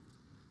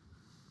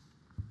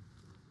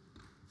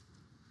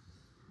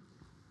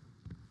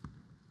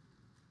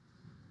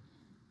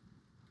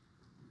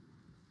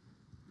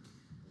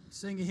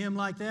Sing a hymn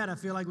like that, I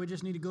feel like we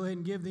just need to go ahead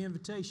and give the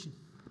invitation.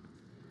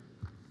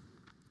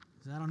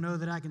 Because I don't know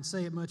that I can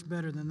say it much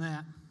better than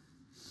that.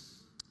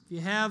 If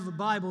you have a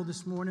Bible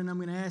this morning, I'm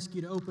going to ask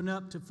you to open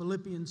up to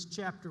Philippians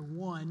chapter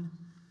 1.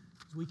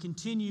 As we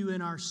continue in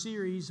our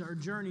series, our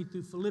journey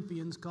through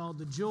Philippians called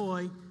The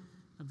Joy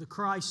of the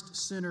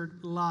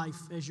Christ-Centered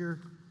Life. As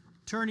you're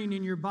turning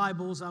in your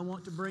Bibles, I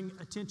want to bring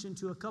attention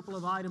to a couple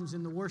of items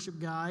in the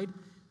worship guide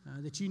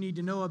that you need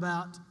to know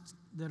about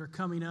that are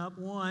coming up.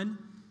 One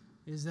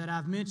is that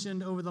I've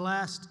mentioned over the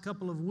last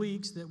couple of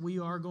weeks that we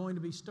are going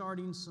to be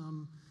starting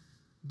some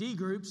D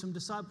groups, some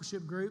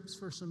discipleship groups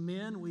for some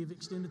men. We've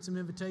extended some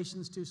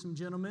invitations to some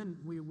gentlemen.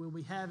 We will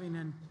be having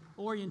an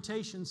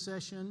orientation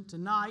session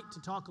tonight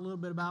to talk a little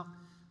bit about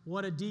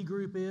what a D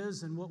group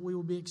is and what we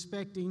will be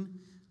expecting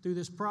through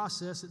this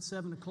process at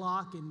 7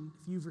 o'clock. And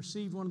if you've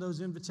received one of those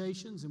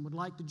invitations and would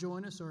like to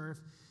join us, or if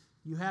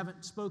you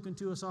haven't spoken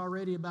to us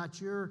already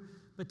about your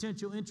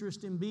potential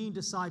interest in being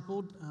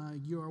discipled,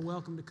 you are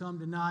welcome to come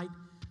tonight.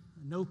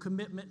 No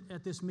commitment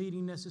at this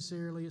meeting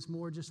necessarily. It's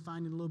more just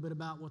finding a little bit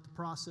about what the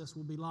process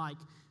will be like.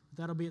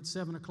 That'll be at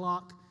 7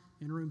 o'clock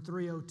in room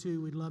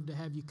 302. We'd love to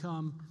have you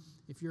come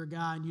if you're a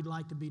guy and you'd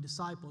like to be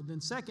discipled.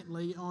 Then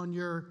secondly, on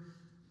your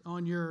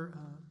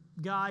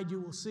guide, you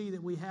will see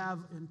that we have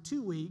in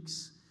 2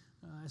 weeks,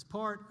 as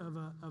part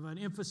of an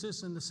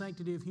emphasis in the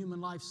Sanctity of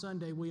Human Life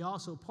Sunday, we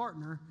also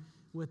partner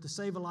with the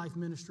Save a Life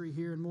ministry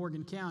here in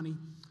Morgan County,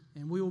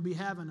 and we will be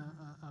having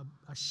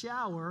a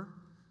shower,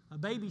 a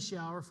baby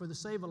shower for the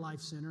Save a Life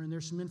Center, and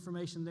there's some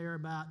information there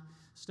about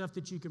stuff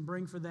that you can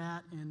bring for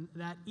that, and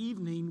that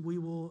evening we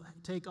will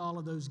take all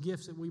of those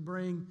gifts that we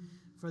bring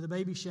for the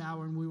baby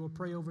shower, and we will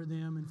pray over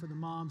them and for the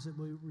moms that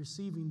will be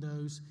receiving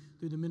those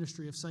through the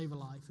ministry of Save a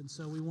Life. And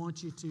so we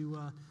want you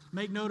to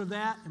make note of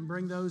that and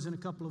bring those in a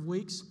couple of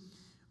weeks.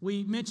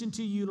 We mentioned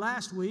to you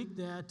last week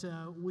that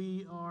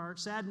we are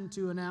saddened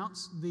to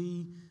announce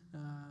the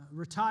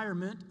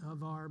retirement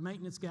of our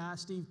maintenance guy,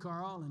 Steve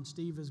Carl. And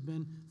Steve has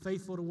been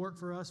faithful to work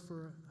for us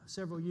for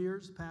several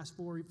years, past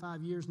 4 or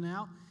 5 years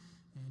now.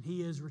 And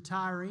he is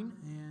retiring.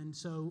 And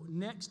so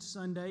next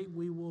Sunday,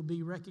 we will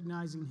be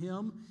recognizing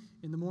him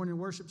in the morning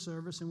worship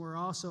service. And we're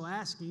also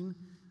asking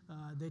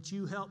that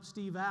you help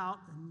Steve out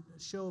in a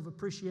show of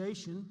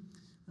appreciation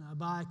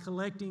by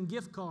collecting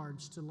gift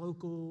cards to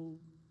local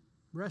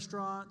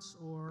restaurants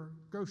or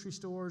grocery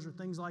stores or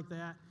things like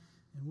that,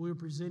 and we're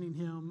presenting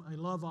him a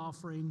love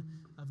offering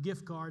of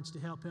gift cards to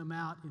help him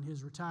out in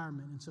his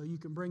retirement. And so you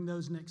can bring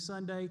those next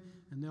Sunday,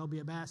 and there'll be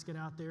a basket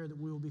out there that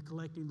we will be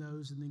collecting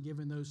those and then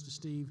giving those to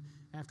Steve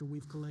after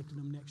we've collected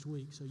them next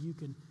week. So you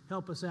can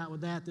help us out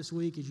with that this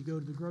week as you go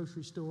to the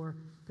grocery store,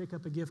 pick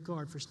up a gift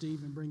card for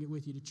Steve and bring it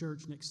with you to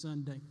church next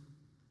Sunday.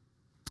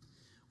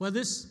 Well,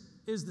 this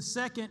is the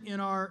second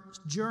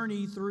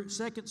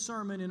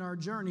sermon in our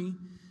journey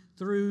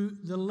through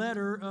the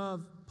letter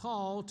of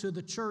Paul to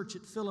the church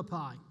at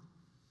Philippi.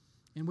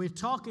 And we're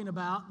talking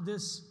about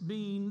this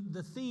being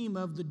the theme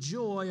of the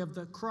joy of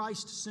the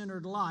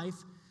Christ-centered life,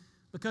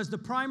 because the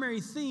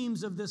primary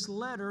themes of this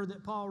letter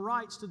that Paul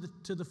writes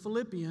to the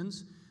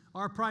Philippians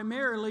are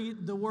primarily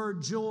the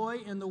word joy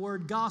and the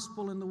word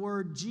gospel and the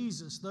word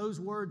Jesus. Those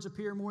words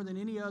appear more than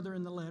any other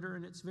in the letter,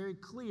 and it's very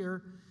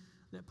clear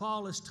that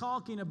Paul is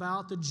talking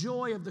about the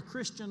joy of the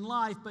Christian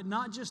life, but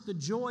not just the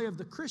joy of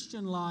the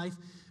Christian life,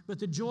 but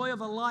the joy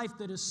of a life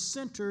that is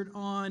centered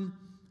on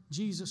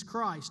Jesus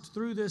Christ.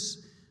 Through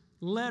this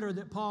letter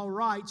that Paul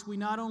writes, we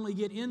not only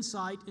get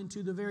insight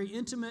into the very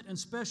intimate and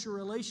special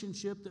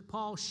relationship that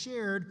Paul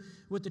shared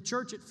with the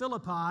church at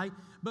Philippi,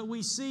 but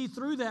we see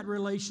through that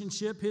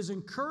relationship his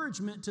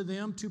encouragement to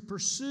them to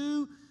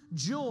pursue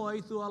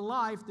joy through a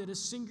life that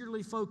is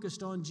singularly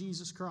focused on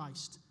Jesus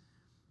Christ.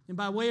 And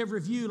by way of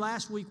review,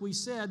 last week we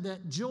said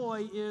that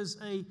joy is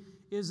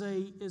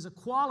a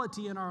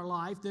quality in our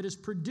life that is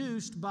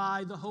produced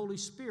by the Holy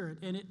Spirit,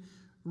 and it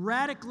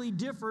radically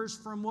differs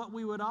from what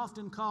we would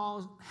often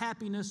call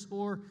happiness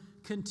or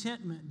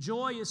contentment.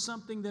 Joy is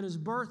something that is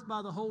birthed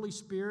by the Holy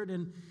Spirit,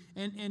 and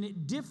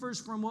it differs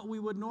from what we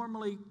would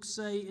normally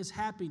say is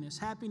happiness.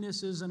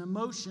 Happiness is an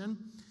emotion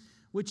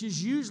which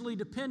is usually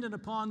dependent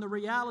upon the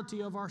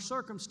reality of our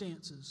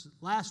circumstances.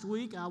 Last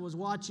week I was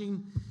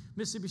watching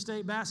Mississippi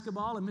State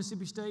basketball, and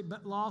Mississippi State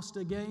lost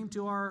a game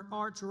to our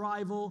arch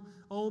rival,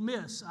 Ole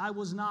Miss. I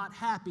was not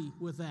happy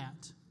with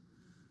that.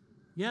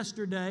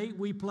 Yesterday,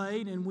 we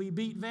played and we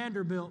beat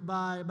Vanderbilt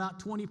by about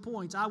 20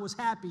 points. I was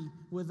happy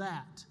with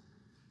that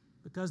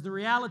because the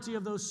reality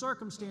of those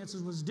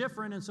circumstances was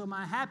different, and so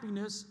my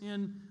happiness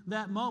in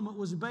that moment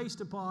was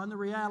based upon the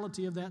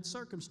reality of that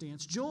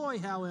circumstance. Joy,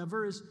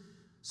 however, is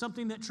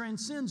something that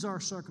transcends our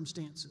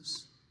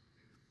circumstances.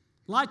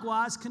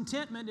 Likewise,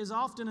 contentment is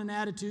often an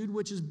attitude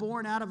which is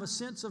born out of a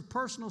sense of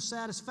personal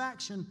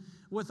satisfaction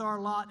with our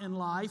lot in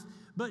life,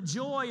 but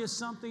joy is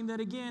something that,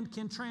 again,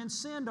 can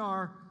transcend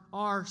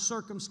our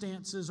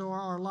circumstances or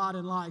our lot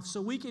in life. So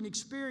we can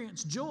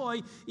experience joy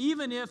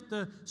even if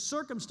the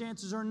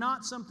circumstances are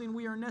not something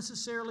we are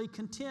necessarily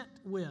content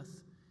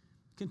with.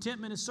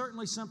 Contentment is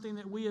certainly something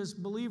that we as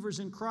believers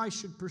in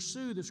Christ should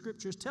pursue. The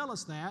Scriptures tell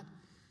us that.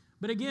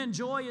 But again,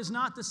 joy is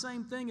not the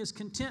same thing as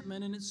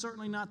contentment, and it's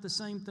certainly not the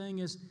same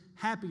thing as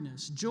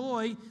happiness.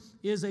 Joy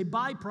is a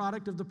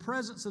byproduct of the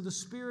presence of the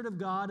Spirit of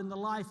God in the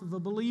life of a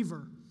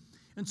believer.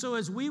 And so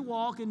as we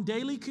walk in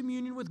daily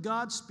communion with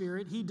God's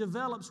Spirit, He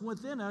develops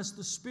within us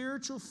the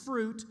spiritual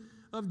fruit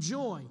of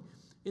joy.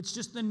 It's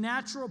just the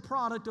natural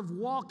product of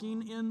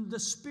walking in the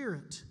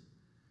Spirit.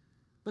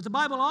 But the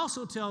Bible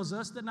also tells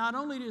us that not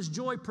only is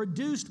joy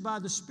produced by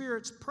the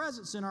Spirit's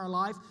presence in our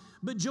life,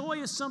 but joy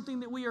is something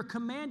that we are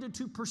commanded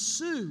to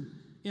pursue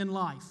in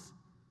life.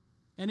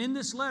 And in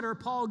this letter,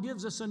 Paul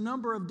gives us a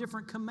number of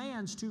different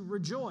commands to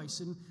rejoice.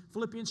 In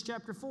Philippians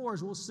chapter 4,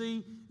 as we'll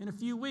see in a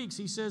few weeks,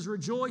 he says,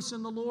 "Rejoice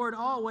in the Lord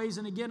always."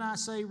 And again, I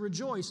say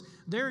rejoice.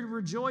 Their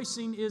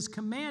rejoicing is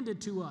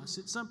commanded to us.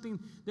 It's something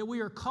that we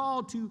are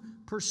called to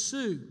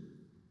pursue.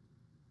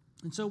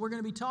 And so we're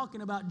going to be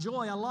talking about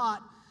joy a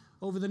lot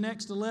over the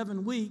next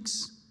 11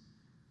 weeks.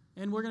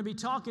 And we're going to be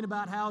talking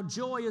about how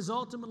joy is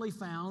ultimately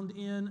found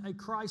in a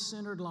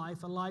Christ-centered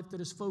life, a life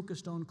that is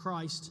focused on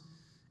Christ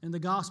and the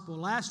gospel.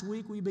 Last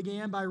week we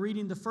began by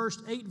reading the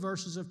first 8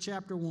 verses of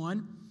chapter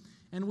 1,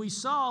 and we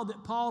saw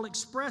that Paul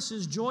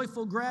expresses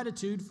joyful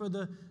gratitude for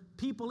the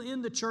people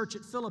in the church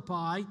at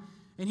Philippi,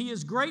 and he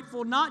is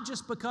grateful not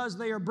just because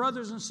they are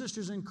brothers and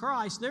sisters in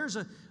Christ. There's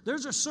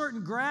a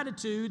certain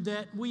gratitude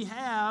that we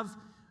have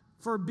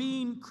for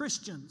being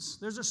Christians.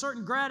 There's a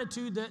certain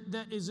gratitude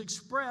that is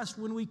expressed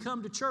when we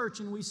come to church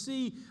and we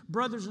see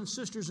brothers and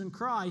sisters in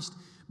Christ.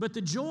 But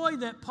the joy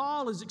that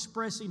Paul is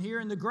expressing here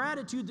and the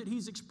gratitude that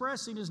he's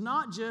expressing is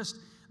not just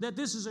that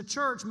this is a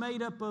church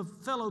made up of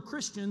fellow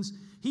Christians.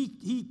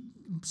 He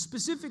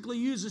specifically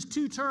uses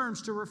 2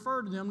 terms to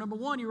refer to them. Number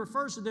one, he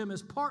refers to them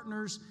as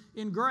partners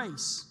in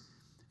grace.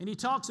 And he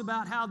talks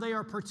about how they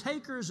are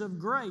partakers of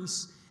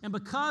grace, and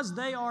because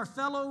they are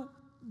fellow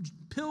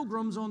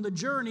pilgrims on the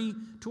journey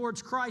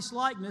towards Christ's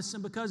likeness,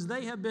 and because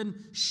they have been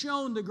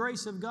shown the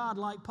grace of God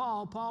like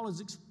Paul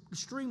is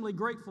extremely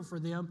grateful for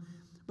them.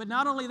 But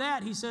not only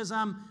that, he says,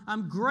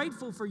 I'm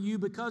grateful for you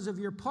because of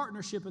your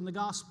partnership in the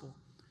gospel.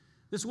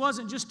 This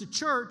wasn't just a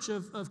church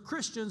of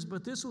Christians,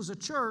 but this was a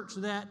church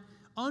that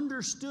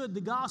understood the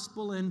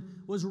gospel and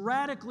was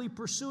radically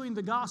pursuing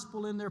the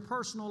gospel in their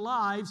personal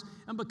lives.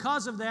 And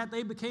because of that,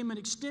 they became an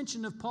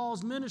extension of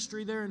Paul's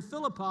ministry there in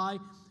Philippi,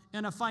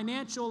 and a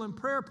financial and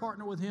prayer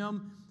partner with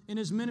him in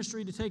his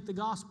ministry to take the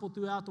gospel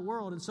throughout the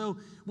world. And so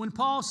when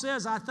Paul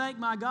says, "I thank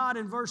my God,"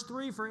 in verse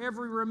 3, "for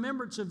every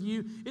remembrance of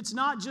you," it's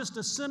not just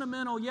a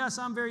sentimental, yes,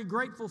 I'm very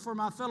grateful for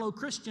my fellow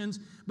Christians,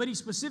 but he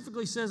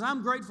specifically says,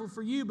 "I'm grateful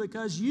for you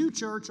because you,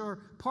 church, are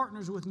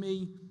partners with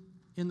me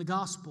in the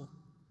gospel."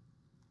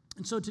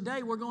 And so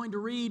today we're going to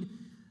read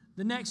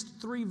the next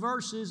 3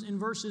 verses in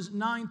verses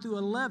 9 through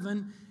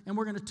 11, and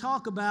we're going to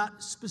talk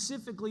about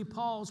specifically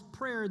Paul's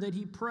prayer that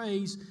he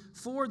prays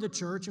for the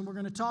church, and we're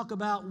going to talk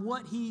about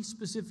what he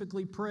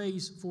specifically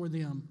prays for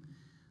them.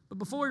 But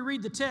before we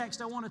read the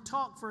text, I want to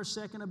talk for a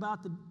second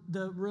about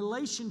the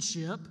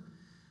relationship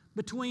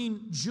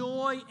between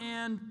joy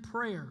and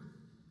prayer.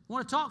 I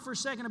want to talk for a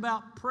second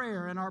about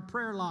prayer and our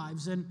prayer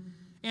lives.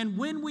 And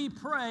when we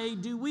pray,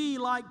 do we,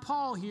 like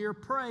Paul here,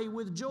 pray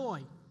with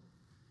joy?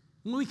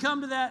 When we come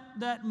to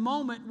that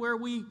moment where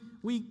we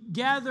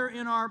gather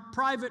in our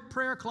private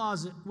prayer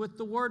closet with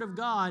the Word of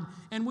God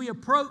and we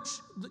approach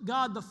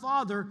God the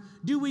Father,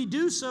 do we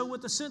do so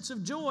with a sense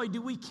of joy?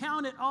 Do we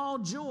count it all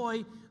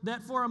joy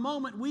that for a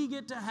moment we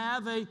get to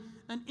have an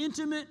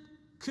intimate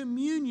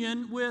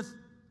communion with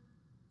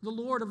the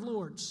Lord of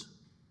Lords?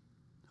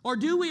 Or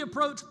do we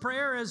approach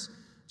prayer as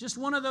just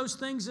one of those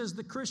things as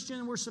the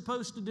Christian we're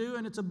supposed to do,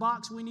 and it's a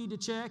box we need to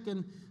check,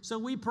 and so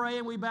we pray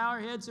and we bow our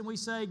heads and we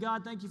say,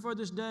 "God, thank you for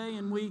this day,"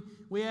 and we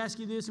ask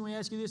you this and we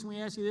ask you this and we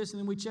ask you this, and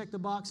then we check the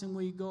box and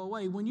we go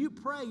away. When you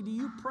pray, do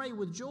you pray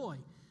with joy?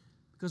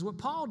 Because what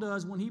Paul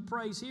does when he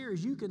prays here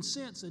is you can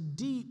sense a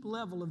deep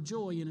level of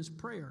joy in his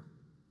prayer.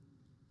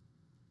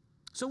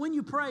 So when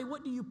you pray,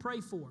 what do you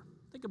pray for?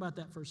 Think about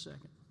that for a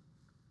second.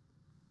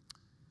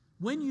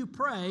 When you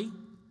pray,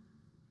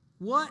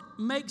 what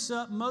makes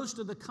up most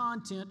of the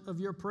content of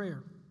your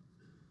prayer?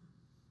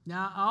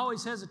 Now, I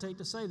always hesitate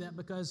to say that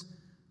because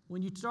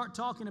when you start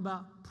talking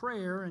about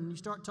prayer and you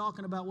start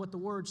talking about what the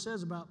Word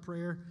says about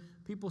prayer,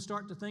 people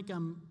start to think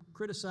I'm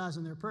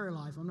criticizing their prayer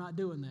life. I'm not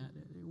doing that.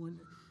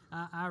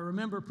 I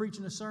remember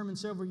preaching a sermon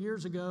several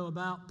years ago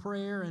about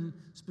prayer and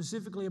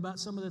specifically about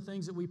some of the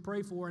things that we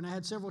pray for, and I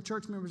had several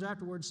church members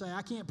afterwards say,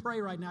 "I can't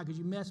pray right now because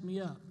you messed me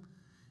up."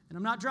 And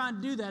I'm not trying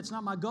to do that. It's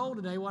not my goal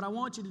today. What I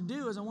want you to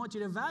do is I want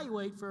you to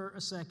evaluate for a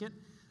second.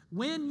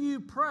 When you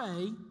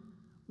pray,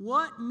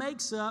 what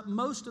makes up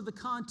most of the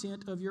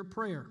content of your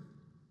prayer?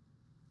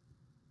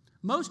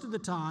 Most of the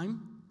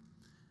time,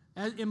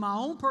 in my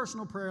own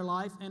personal prayer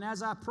life and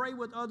as I pray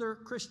with other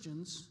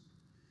Christians,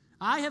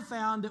 I have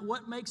found that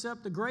what makes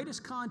up the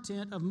greatest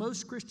content of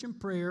most Christian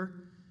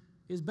prayer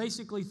is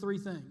basically 3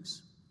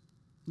 things.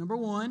 Number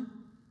 1,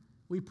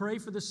 we pray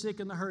for the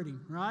sick and the hurting,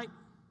 right?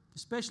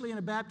 Especially in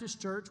a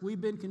Baptist church,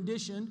 we've been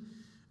conditioned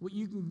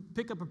You can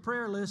pick up a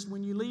prayer list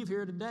when you leave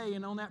here today,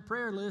 and on that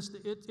prayer list,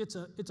 it's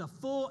a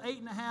full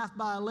 8.5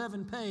 by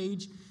 11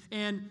 page,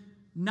 and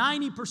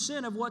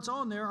 90% of what's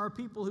on there are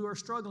people who are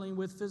struggling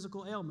with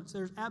physical ailments.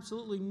 There's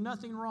absolutely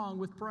nothing wrong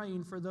with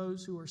praying for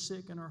those who are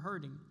sick and are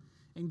hurting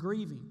and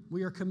grieving.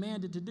 We are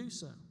commanded to do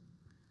so.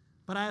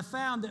 But I have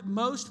found that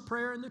most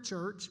prayer in the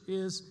church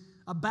is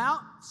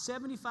about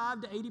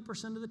 75 to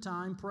 80% of the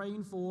time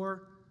praying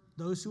for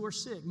those who are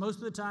sick. Most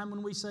of the time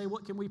when we say,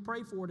 what can we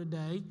pray for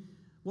today?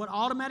 What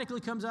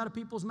automatically comes out of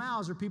people's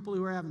mouths are people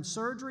who are having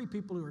surgery,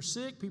 people who are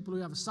sick, people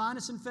who have a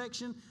sinus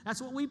infection. That's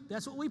what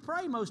we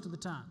pray most of the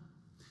time.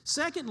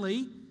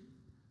 Secondly,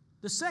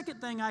 the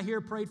second thing I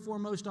hear prayed for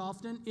most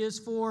often is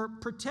for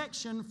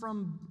protection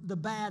from the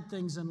bad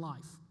things in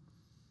life.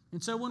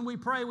 And so when we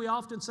pray, we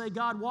often say,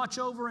 God, watch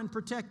over and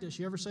protect us.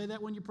 You ever say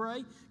that when you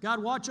pray?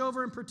 God, watch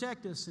over and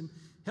protect us and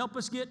help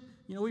us get,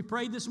 we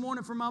prayed this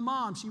morning for my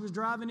mom. She was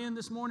driving in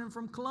this morning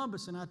from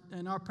Columbus,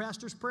 and our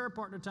pastor's prayer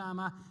partner time,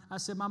 I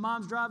said, my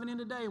mom's driving in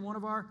today, and one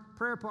of our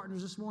prayer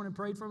partners this morning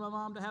prayed for my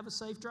mom to have a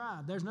safe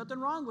drive. There's nothing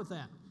wrong with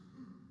that.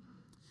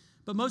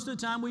 But most of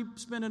the time, we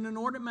spend an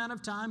inordinate amount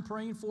of time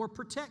praying for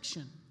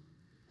protection.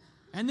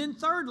 And then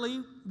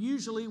thirdly,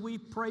 usually we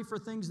pray for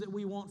things that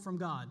we want from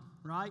God,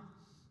 right?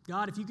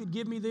 God, if you could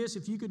give me this,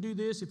 if you could do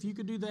this, if you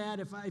could do that,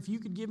 if you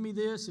could give me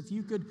this, if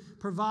you could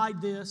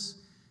provide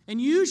this. And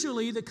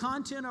usually the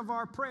content of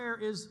our prayer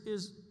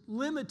is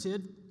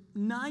limited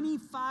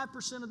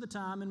 95% of the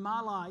time in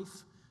my life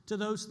to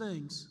those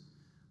things.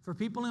 For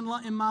people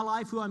in my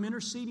life who I'm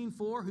interceding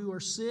for, who are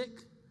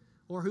sick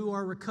or who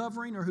are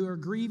recovering or who are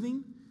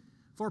grieving,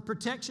 for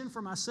protection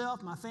for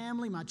myself, my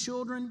family, my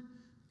children,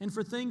 and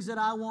for things that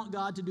I want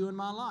God to do in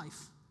my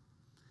life.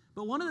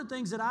 But one of the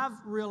things that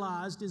I've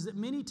realized is that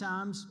many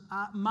times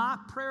my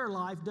prayer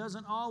life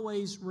doesn't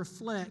always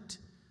reflect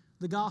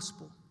the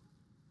gospel.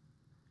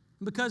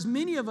 Because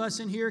many of us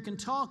in here can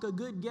talk a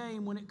good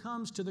game when it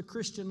comes to the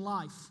Christian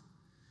life.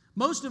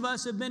 Most of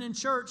us have been in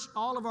church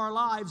all of our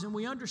lives, and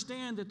we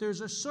understand that there's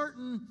a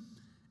certain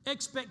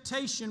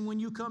expectation when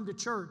you come to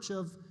church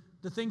of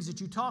the things that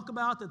you talk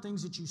about, the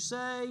things that you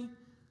say.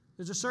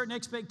 There's a certain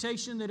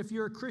expectation that if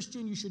you're a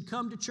Christian, you should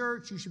come to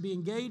church, you should be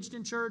engaged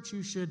in church,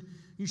 you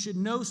should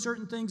know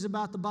certain things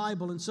about the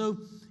Bible. And so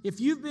if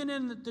you've been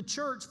in the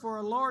church for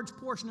a large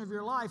portion of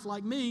your life,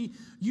 like me,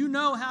 you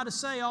know how to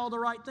say all the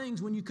right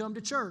things when you come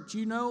to church.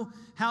 You know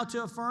how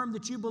to affirm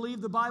that you believe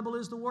the Bible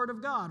is the Word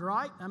of God,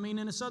 right? I mean,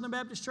 in a Southern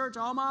Baptist church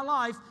all my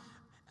life,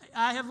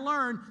 I have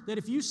learned that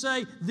if you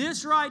say,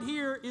 this right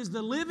here is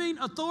the living,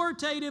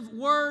 authoritative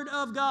Word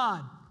of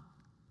God,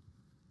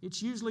 it's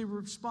usually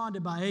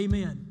responded by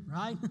amen,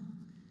 right?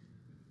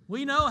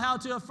 We know how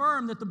to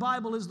affirm that the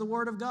Bible is the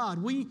Word of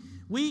God. We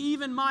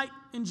even might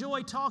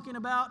enjoy talking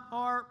about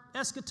our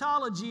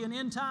eschatology and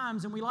end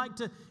times, and we like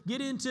to get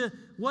into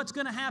what's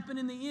going to happen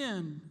in the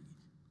end.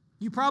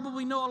 You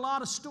probably know a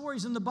lot of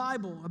stories in the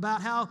Bible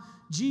about how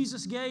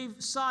Jesus gave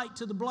sight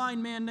to the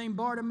blind man named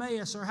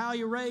Bartimaeus, or how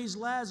he raised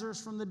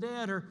Lazarus from the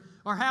dead, or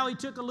how he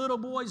took a little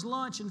boy's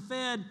lunch and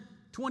fed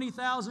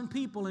 20,000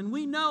 people. And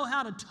we know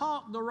how to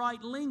talk the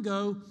right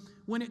lingo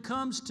when it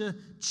comes to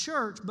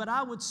church, but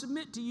I would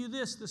submit to you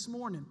this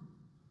morning,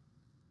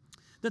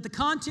 that the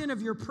content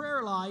of your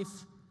prayer life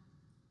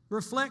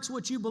reflects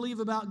what you believe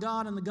about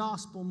God and the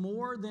gospel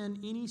more than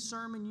any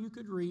sermon you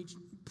could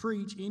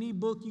preach, any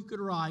book you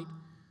could write,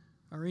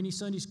 or any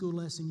Sunday school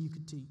lesson you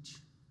could teach.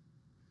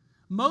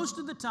 Most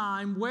of the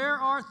time, where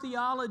our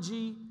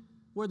theology,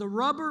 where the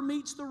rubber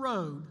meets the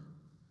road,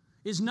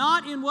 is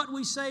not in what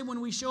we say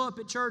when we show up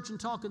at church and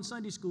talk in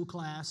Sunday school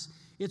class.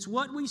 It's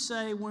what we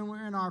say when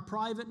we're in our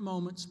private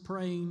moments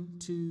praying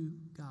to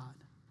God.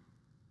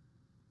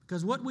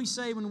 Because what we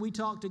say when we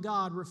talk to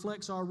God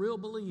reflects our real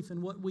belief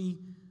in what we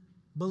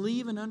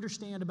believe and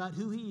understand about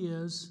who He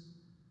is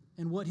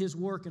and what His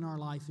work in our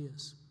life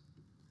is.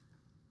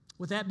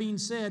 With that being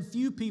said,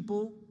 few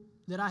people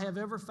that I have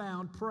ever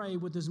found pray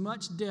with as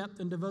much depth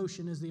and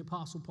devotion as the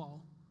Apostle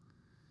Paul.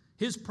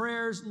 His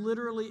prayers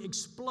literally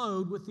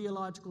explode with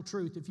theological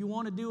truth. If you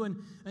want to do an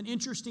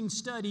interesting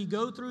study,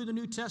 go through the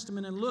New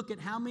Testament and look at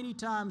how many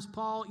times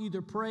Paul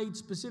either prayed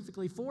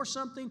specifically for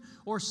something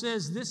or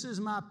says, this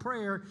is my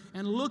prayer,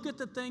 and look at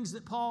the things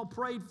that Paul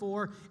prayed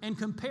for and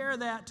compare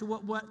that to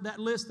what that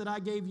list that I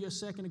gave you a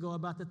second ago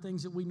about the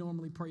things that we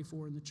normally pray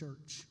for in the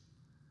church.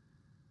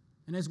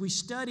 And as we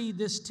study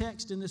this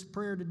text and this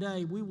prayer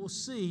today, we will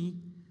see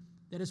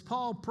that as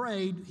Paul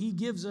prayed, he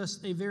gives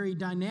us a very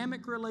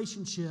dynamic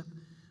relationship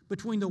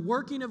between the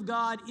working of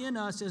God in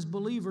us as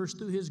believers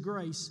through His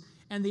grace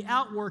and the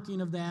outworking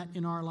of that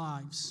in our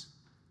lives.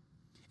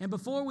 And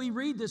before we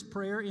read this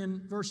prayer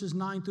in verses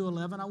 9 through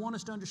 11, I want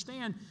us to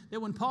understand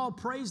that when Paul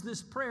prays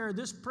this prayer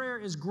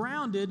is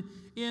grounded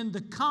in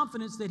the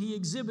confidence that he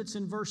exhibits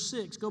in verse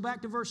 6. Go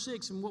back to verse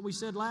 6 and what we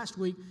said last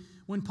week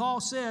when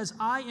Paul says,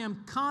 I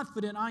am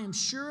confident, I am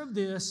sure of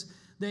this,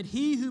 that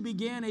He who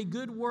began a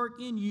good work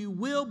in you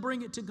will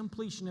bring it to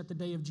completion at the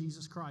day of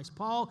Jesus Christ.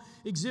 Paul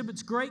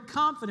exhibits great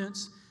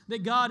confidence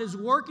that God is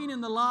working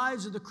in the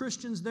lives of the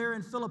Christians there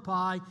in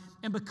Philippi,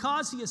 and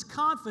because he is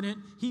confident,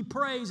 he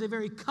prays a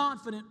very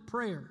confident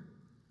prayer,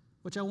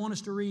 which I want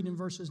us to read in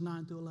verses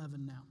 9 through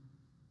 11 now.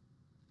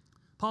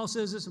 Paul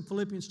says this in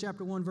Philippians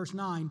chapter 1, verse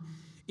 9,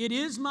 "It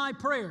is my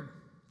prayer."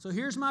 So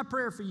here's my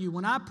prayer for you.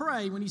 When I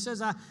pray, when he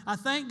says, I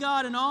thank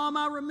God in all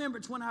my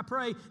remembrance when I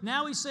pray,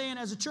 now he's saying,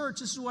 as a church,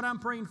 this is what I'm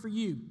praying for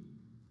you.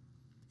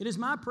 "It is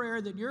my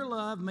prayer that your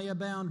love may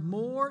abound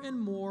more and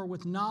more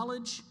with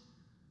knowledge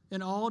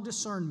and all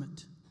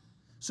discernment,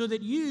 so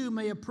that you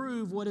may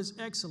approve what is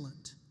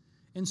excellent,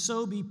 and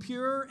so be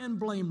pure and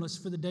blameless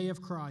for the day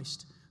of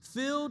Christ,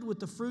 filled with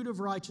the fruit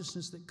of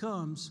righteousness that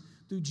comes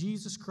through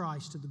Jesus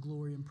Christ to the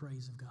glory and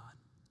praise of God."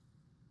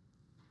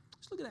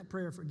 Let's look at that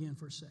prayer again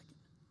for a second.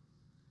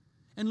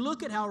 And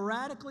look at how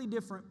radically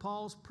different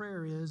Paul's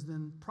prayer is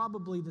than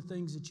probably the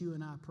things that you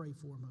and I pray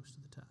for most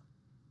of the time.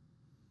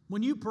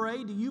 When you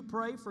pray, do you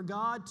pray for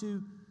God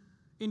to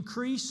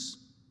increase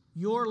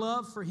your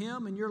love for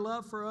Him and your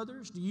love for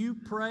others? Do you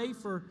pray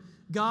for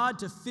God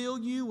to fill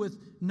you with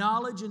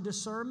knowledge and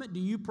discernment? Do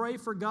you pray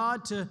for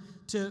God to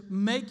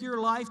make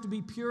your life to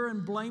be pure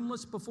and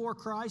blameless before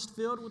Christ,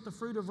 filled with the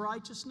fruit of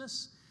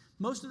righteousness?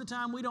 Most of the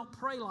time we don't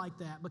pray like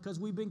that because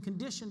we've been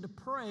conditioned to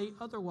pray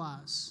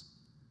otherwise.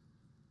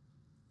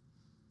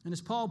 And as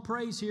Paul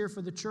prays here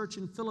for the church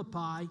in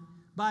Philippi,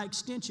 by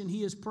extension,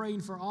 he is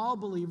praying for all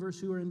believers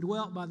who are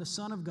indwelt by the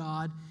Son of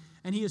God,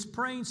 and he is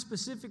praying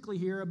specifically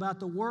here about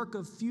the work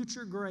of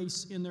future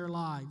grace in their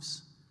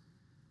lives.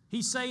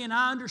 He's saying,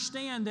 I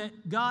understand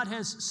that God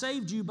has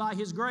saved you by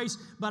His grace,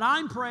 but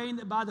I'm praying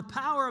that by the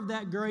power of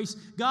that grace,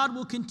 God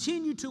will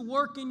continue to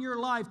work in your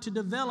life to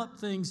develop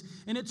things.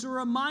 And it's a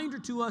reminder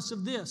to us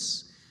of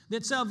this,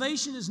 that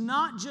salvation is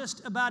not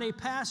just about a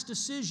past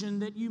decision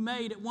that you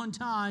made at one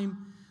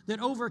time that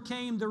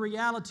overcame the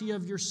reality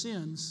of your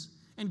sins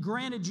and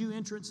granted you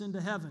entrance into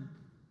heaven.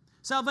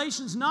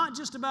 Salvation is not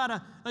just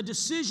about a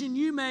decision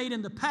you made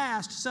in the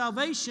past.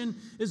 Salvation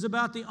is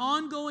about the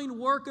ongoing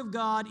work of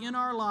God in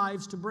our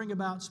lives to bring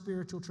about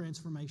spiritual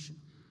transformation.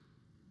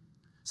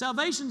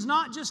 Salvation is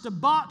not just a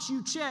box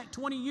you checked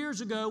 20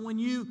 years ago when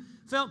you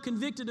felt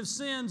convicted of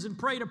sins and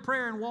prayed a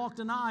prayer and walked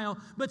an aisle,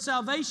 but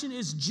salvation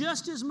is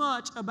just as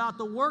much about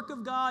the work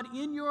of God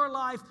in your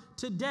life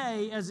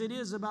today as it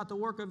is about the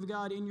work of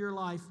God in your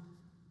life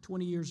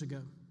 20 years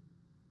ago.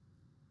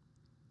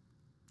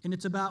 And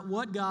it's about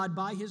what God,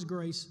 by His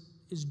grace,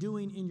 is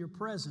doing in your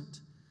present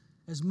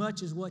as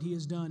much as what He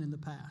has done in the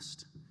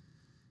past.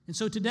 And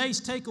so today's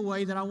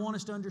takeaway that I want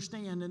us to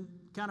understand and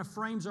kind of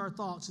frames our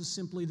thoughts is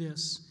simply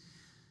this.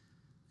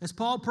 As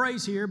Paul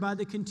prays here, by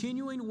the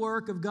continuing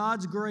work of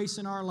God's grace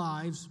in our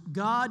lives,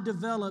 God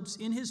develops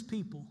in His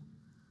people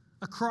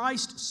a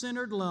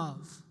Christ-centered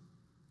love.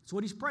 That's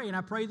what he's praying.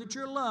 I pray that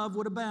your love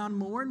would abound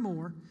more and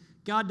more.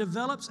 God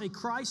develops a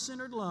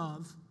Christ-centered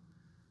love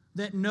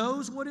that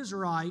knows what is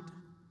right,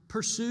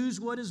 pursues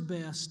what is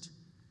best,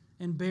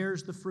 and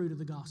bears the fruit of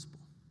the gospel.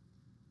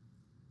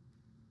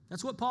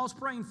 That's what Paul's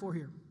praying for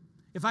here.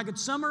 If I could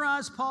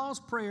summarize Paul's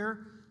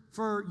prayer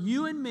for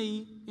you and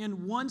me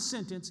in one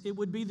sentence, it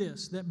would be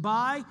this, that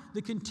by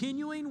the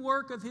continuing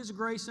work of His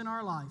grace in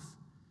our life,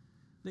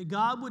 that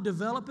God would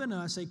develop in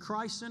us a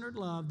Christ-centered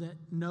love that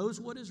knows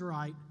what is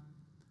right,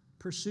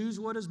 pursues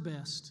what is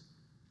best,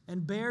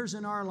 and bears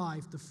in our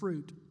life the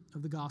fruit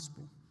of the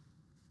gospel.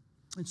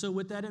 And so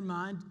with that in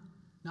mind,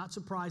 not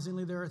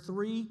surprisingly, there are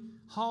three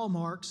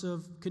hallmarks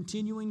of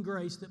continuing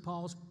grace that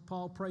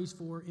Paul prays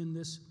for in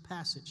this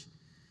passage.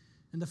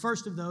 And the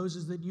first of those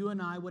is that you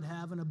and I would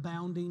have an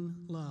abounding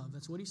love.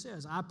 That's what he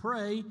says. I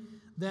pray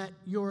that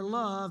your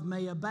love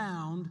may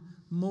abound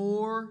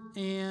more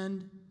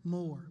and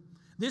more.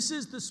 This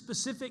is the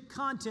specific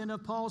content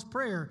of Paul's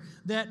prayer,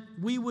 that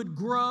we would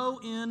grow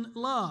in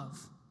love.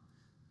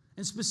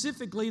 And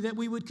specifically, that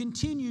we would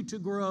continue to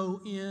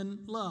grow in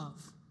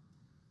love.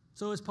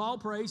 So as Paul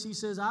prays, he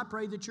says, I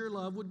pray that your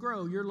love would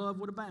grow, your love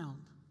would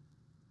abound.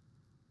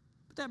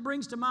 But that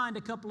brings to mind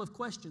a couple of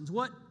questions.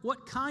 What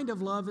kind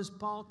of love is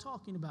Paul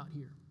talking about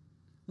here?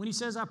 When he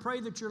says, I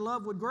pray that your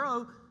love would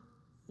grow,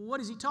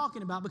 what is he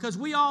talking about? Because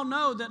we all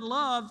know that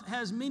love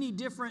has many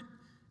different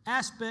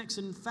aspects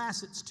and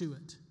facets to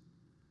it.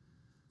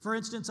 For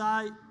instance,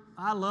 I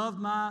love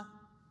my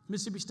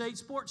Mississippi State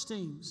sports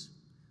teams.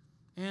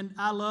 And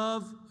I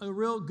love a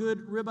real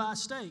good ribeye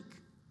steak.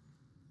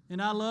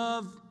 And I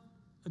love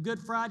a good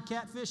fried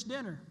catfish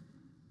dinner.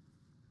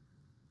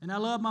 And I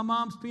love my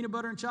mom's peanut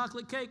butter and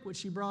chocolate cake, which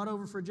she brought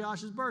over for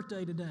Josh's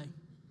birthday today.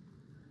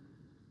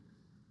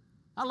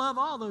 I love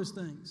all those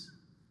things.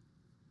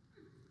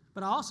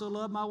 But I also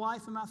love my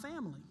wife and my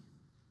family.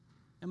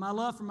 And my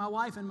love for my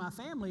wife and my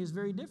family is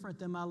very different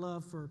than my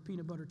love for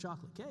peanut butter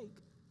chocolate cake.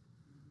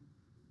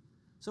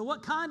 So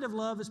what kind of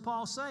love is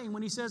Paul saying?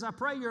 When he says, I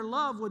pray your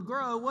love would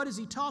grow, what is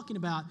he talking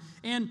about?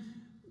 And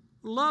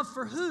love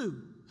for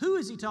who? Who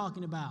is he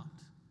talking about?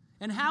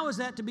 And how is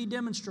that to be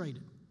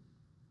demonstrated?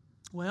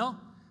 Well,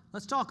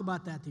 let's talk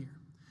about that here.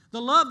 The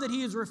love that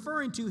he is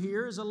referring to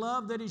here is a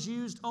love that is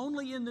used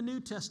only in the New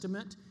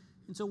Testament.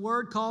 It's a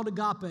word called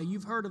agape.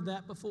 You've heard of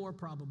that before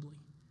probably.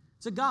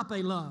 It's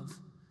agape love.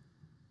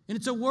 And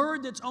it's a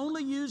word that's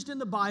only used in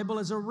the Bible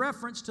as a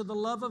reference to the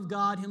love of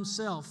God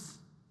Himself.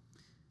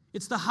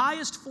 It's the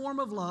highest form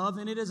of love,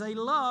 and it is a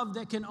love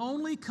that can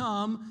only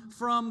come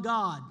from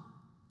God.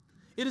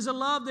 It is a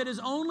love that is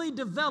only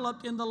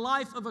developed in the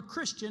life of a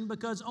Christian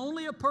because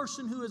only a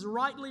person who is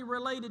rightly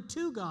related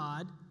to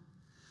God,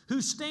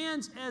 who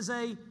stands as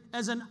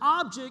an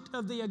object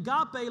of the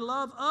agape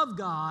love of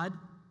God,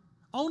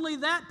 only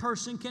that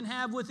person can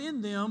have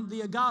within them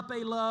the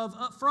agape love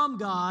from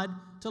God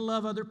to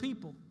love other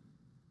people.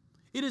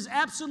 It is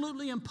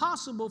absolutely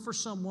impossible for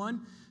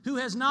someone who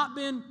has not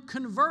been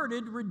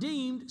converted,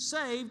 redeemed,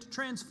 saved,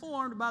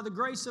 transformed by the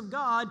grace of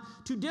God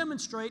to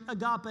demonstrate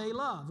agape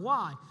love.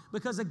 Why?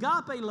 Because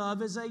agape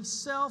love is a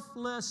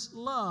selfless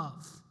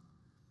love.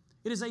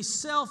 It is a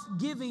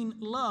self-giving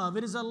love.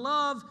 It is a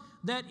love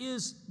that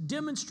is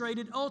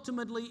demonstrated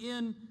ultimately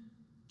in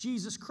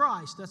Jesus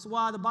Christ. That's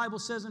why the Bible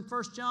says in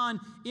 1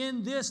 John,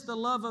 in this the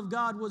love of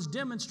God was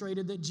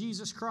demonstrated, that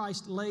Jesus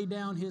Christ laid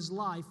down His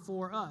life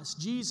for us.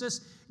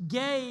 Jesus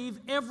gave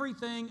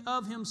everything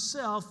of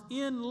Himself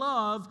in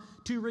love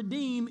to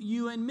redeem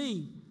you and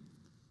me.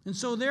 And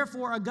so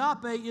therefore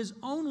agape is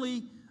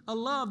only a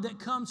love that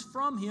comes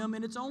from Him,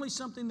 and it's only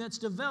something that's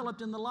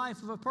developed in the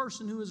life of a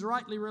person who is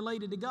rightly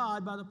related to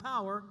God by the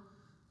power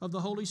of the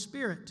Holy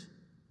Spirit.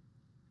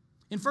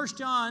 In 1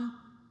 John,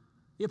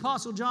 the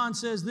Apostle John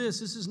says this.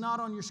 This is not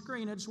on your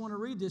screen. I just want to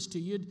read this to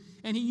you.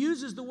 And he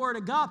uses the word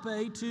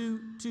agape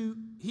to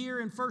here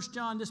in 1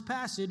 John, this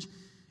passage.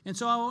 And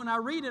so when I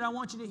read it, I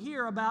want you to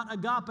hear about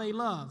agape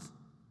love.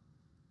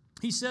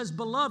 He says,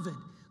 beloved.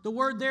 The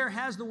word there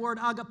has the word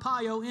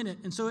agapao in it.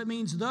 And so it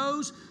means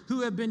those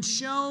who have been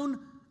shown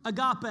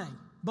agape,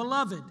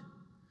 beloved.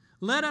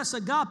 Let us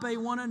agape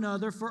one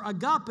another, for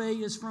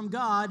agape is from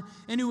God,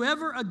 and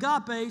whoever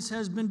agapes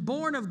has been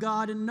born of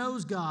God and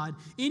knows God.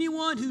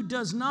 Anyone who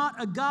does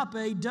not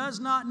agape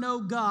does not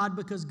know God,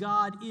 because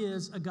God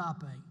is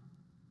agape.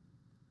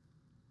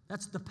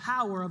 That's the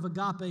power of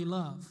agape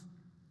love.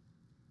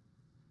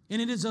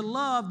 And it is a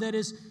love that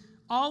is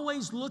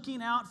always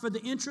looking out for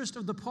the interest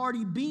of the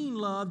party being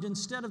loved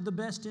instead of the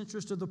best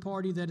interest of the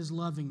party that is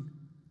loving.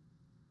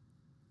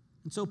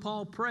 And so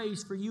Paul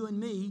prays for you and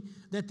me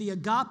that the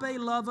agape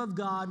love of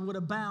God would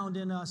abound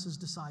in us as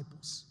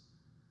disciples.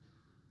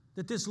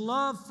 That this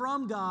love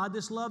from God,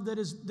 this love that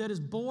is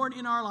born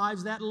in our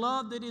lives, that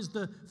love that is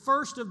the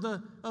first of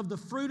the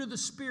fruit of the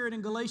Spirit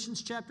in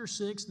Galatians chapter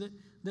 6,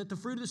 that the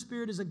fruit of the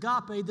Spirit is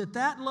agape,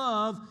 that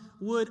love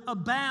would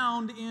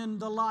abound in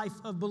the life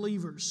of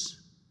believers.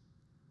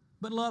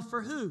 But love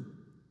for who?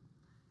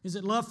 Is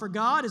it love for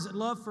God? Is it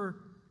love for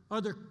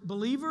other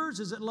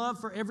believers? Is it love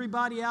for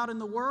everybody out in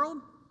the world?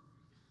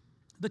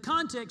 The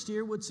context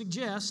here would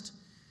suggest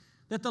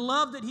that the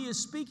love that he is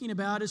speaking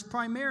about is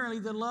primarily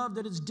the love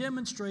that is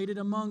demonstrated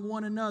among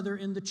one another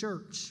in the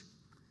church.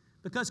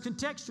 Because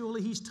contextually,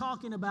 he's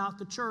talking about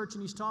the church,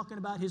 and he's talking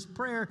about his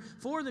prayer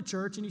for the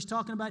church, and he's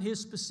talking about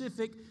his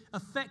specific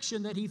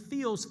affection that he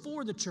feels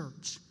for the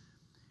church.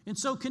 And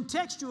so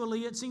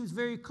contextually, it seems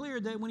very clear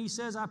that when he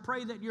says, I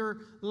pray that your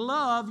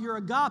love, your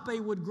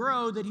agape would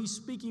grow, that he's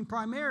speaking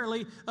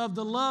primarily of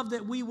the love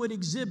that we would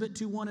exhibit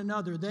to one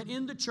another. That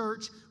in the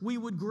church, we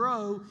would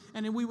grow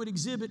and we would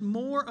exhibit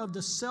more of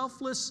the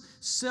selfless,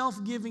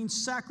 self-giving,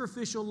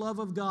 sacrificial love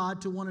of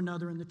God to one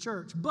another in the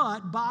church.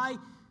 But by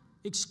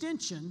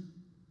extension,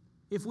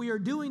 if we are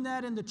doing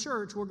that in the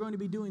church, we're going to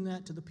be doing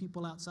that to the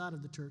people outside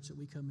of the church that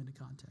we come into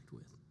contact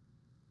with.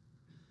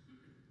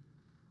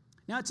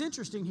 Now, it's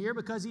interesting here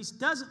because he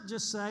doesn't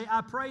just say,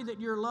 I pray that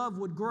your love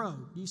would grow.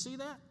 Do you see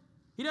that?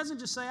 He doesn't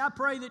just say, I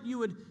pray that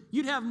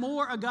you'd have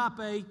more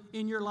agape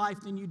in your life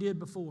than you did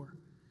before.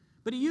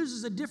 But he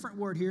uses a different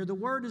word here. The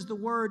word is the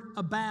word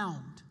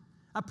abound.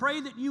 I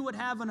pray that you would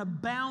have an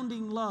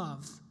abounding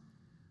love.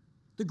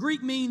 The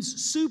Greek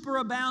means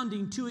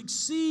superabounding, to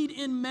exceed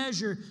in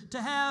measure, to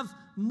have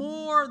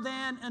more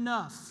than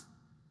enough.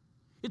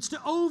 It's to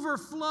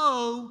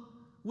overflow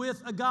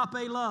with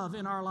agape love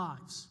in our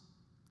lives.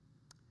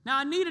 Now,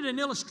 I needed an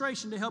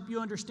illustration to help you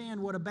understand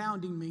what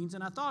abounding means,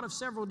 and I thought of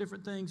several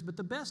different things, but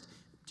the best,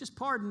 just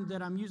pardon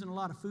that I'm using a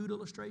lot of food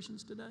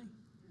illustrations today,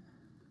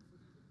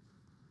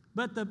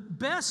 but the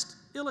best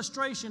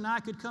illustration I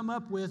could come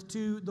up with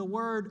to the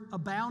word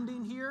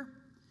abounding here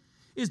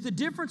is the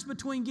difference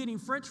between getting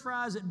French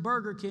fries at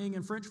Burger King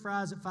and French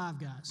fries at Five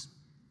Guys.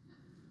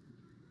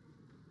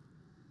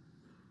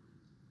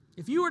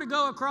 If you were to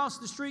go across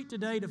the street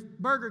today to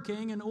Burger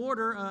King and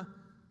order a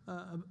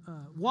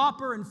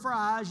Whopper and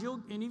fries,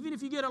 and even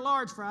if you get a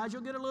large fries,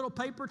 you'll get a little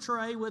paper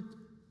tray with,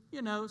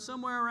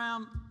 somewhere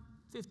around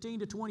 15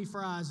 to 20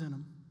 fries in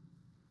them.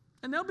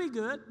 And they'll be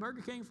good.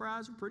 Burger King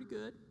fries are pretty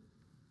good.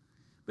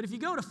 But if you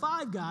go to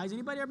Five Guys,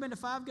 anybody ever been to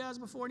Five Guys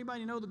before?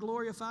 Anybody know the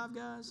glory of Five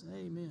Guys?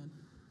 Amen.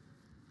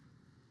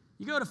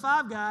 You go to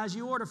Five Guys,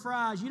 you order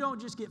fries, you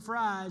don't just get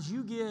fries,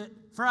 you get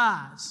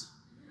fries.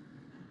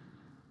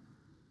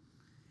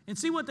 And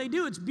see what they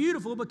do, it's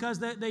beautiful because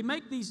they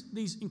make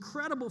these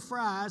incredible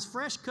fries,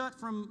 fresh cut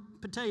from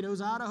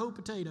potatoes, Idaho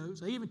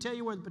potatoes. They even tell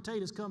you where the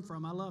potatoes come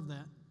from. I love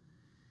that.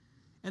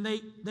 And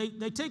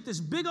they take this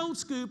big old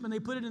scoop and they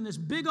put it in this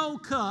big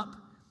old cup.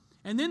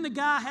 And then the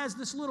guy has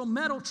this little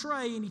metal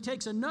tray and he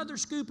takes another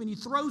scoop and he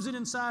throws it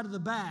inside of the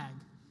bag.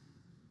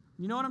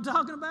 You know what I'm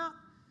talking about?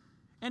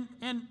 And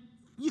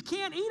you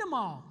can't eat them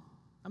all.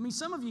 I mean,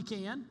 some of you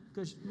can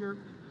because you're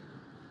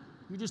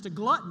just a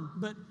glutton.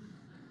 But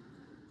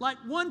like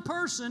one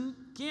person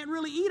can't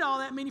really eat all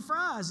that many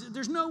fries.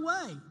 There's no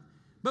way.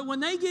 But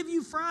when they give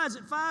you fries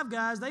at Five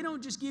Guys, they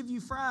don't just give you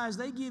fries.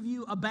 They give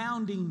you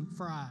abounding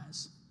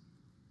fries.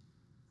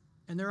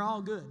 And they're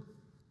all good.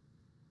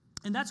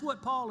 And that's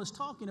what Paul is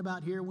talking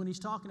about here when he's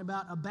talking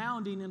about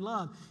abounding in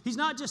love. He's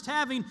not just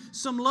having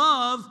some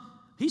love.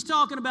 He's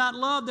talking about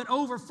love that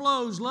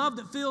overflows, love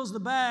that fills the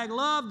bag,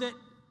 love that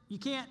you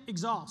can't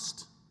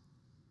exhaust.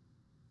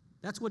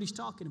 That's what he's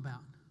talking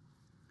about.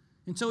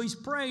 And so he's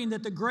praying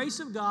that the grace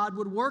of God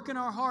would work in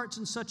our hearts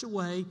in such a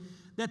way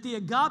that the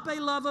agape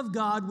love of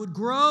God would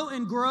grow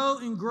and grow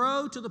and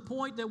grow to the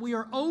point that we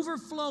are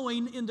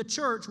overflowing in the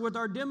church with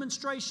our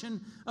demonstration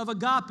of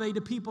agape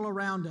to people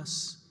around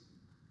us.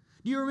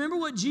 Do you remember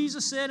what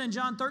Jesus said in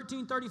John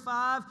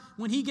 13:35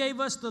 when he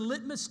gave us the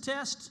litmus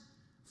test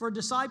for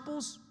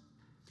disciples?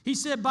 He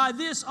said, "By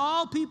this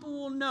all people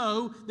will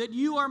know that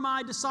you are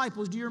my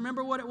disciples." Do you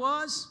remember what it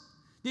was?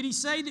 Did he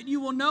say that you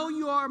will know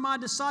you are my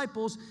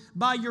disciples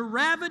by your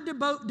rabid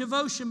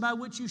devotion by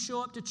which you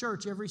show up to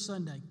church every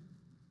Sunday?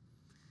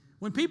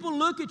 When people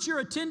look at your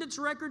attendance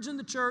records in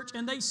the church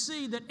and they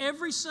see that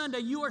every Sunday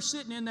you are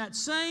sitting in that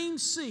same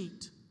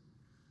seat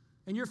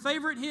and your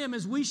favorite hymn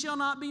is "We Shall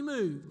Not Be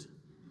Moved."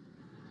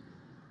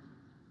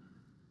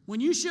 When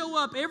you show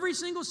up every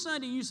single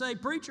Sunday and you say,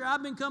 "Preacher,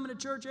 I've been coming to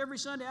church every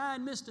Sunday. I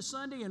hadn't missed a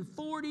Sunday in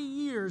 40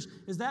 years.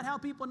 Is that how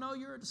people know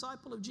you're a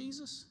disciple of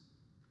Jesus?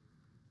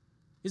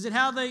 Is it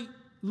how they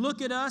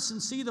look at us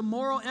and see the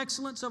moral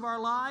excellence of our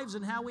lives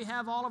and how we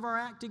have all of our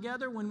act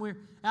together when we're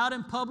out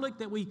in public,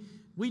 that we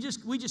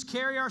just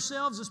carry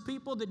ourselves as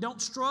people that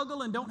don't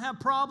struggle and don't have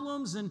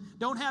problems and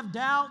don't have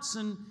doubts?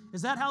 And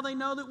is that how they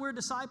know that we're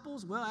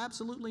disciples? Well,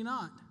 absolutely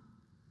not.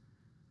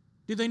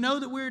 Do they know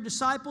that we're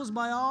disciples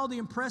by all the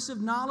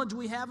impressive knowledge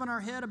we have in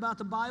our head about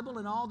the Bible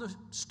and all the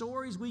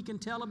stories we can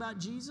tell about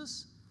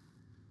Jesus?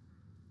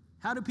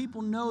 How do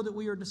people know that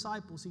we are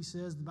disciples? He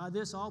says, "By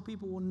this all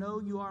people will know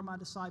you are my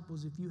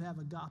disciples if you have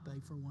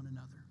agape for one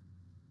another."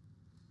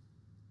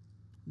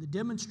 The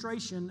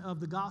demonstration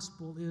of the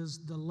gospel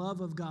is the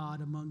love of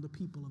God among the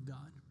people of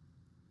God.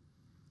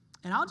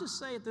 And I'll just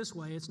say it this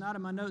way. It's not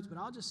in my notes, but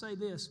I'll just say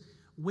this.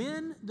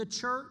 When the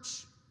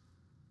church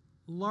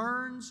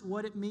learns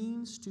what it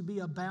means to be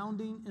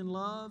abounding in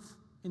love,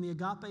 in the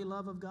agape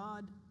love of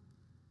God,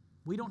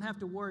 we don't have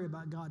to worry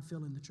about God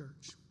filling the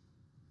church.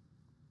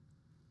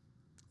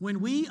 When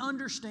we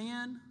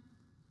understand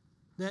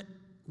that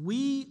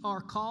we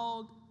are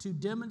called to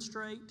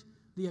demonstrate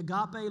the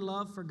agape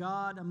love for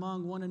God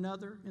among one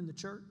another in the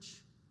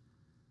church,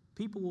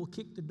 people will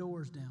kick the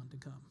doors down to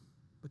come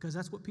because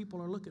that's what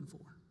people are looking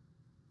for.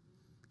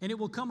 And it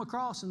will come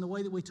across in the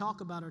way that we talk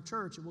about our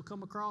church. It will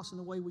come across in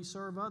the way we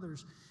serve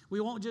others.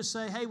 We won't just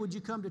say, "Hey, would you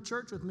come to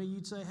church with me?"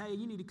 You'd say, "Hey,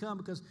 you need to come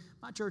because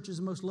my church is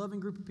the most loving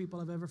group of people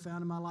I've ever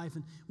found in my life.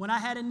 And when I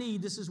had a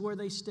need, this is where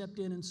they stepped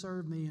in and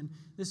served me. And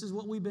this is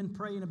what we've been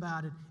praying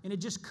about it." And it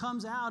just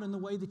comes out in the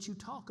way that you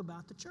talk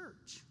about the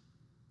church.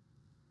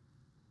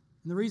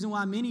 And the reason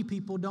why many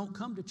people don't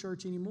come to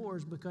church anymore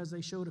is because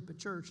they showed up at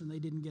church and they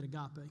didn't get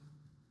agape.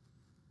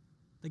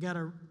 They got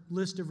a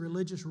list of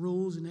religious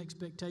rules and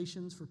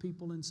expectations for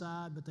people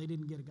inside, but they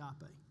didn't get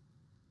agape.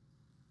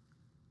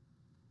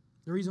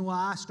 The reason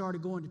why I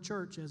started going to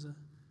church as a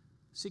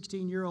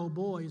 16-year-old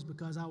boy is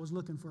because I was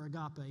looking for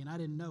agape, and I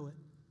didn't know it.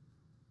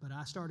 But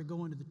I started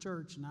going to the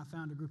church, and I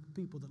found a group of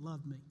people that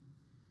loved me.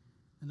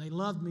 And they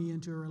loved me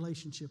into a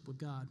relationship with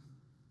God.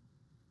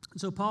 And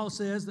so Paul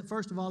says that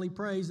first of all, he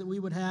prays that we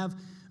would have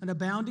an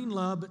abounding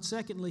love, but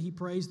secondly, he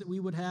prays that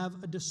we would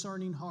have a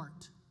discerning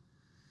heart.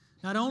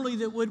 Not only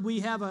that would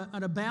we have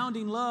an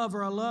abounding love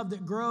or a love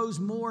that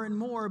grows more and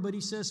more, but he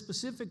says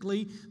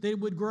specifically that it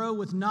would grow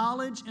with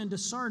knowledge and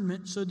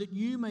discernment so that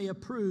you may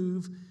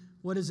approve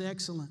what is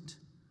excellent.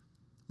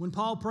 When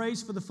Paul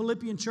prays for the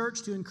Philippian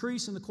church to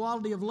increase in the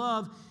quality of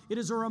love, it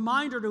is a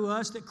reminder to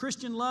us that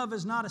Christian love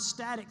is not a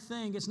static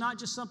thing. It's not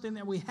just something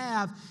that we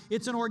have.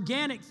 It's an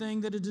organic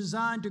thing that is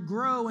designed to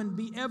grow and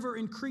be ever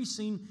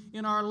increasing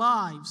in our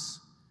lives.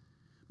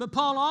 But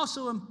Paul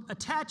also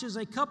attaches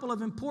a couple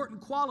of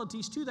important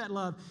qualities to that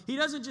love. He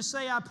doesn't just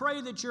say, "I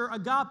pray that your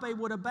agape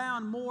would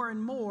abound more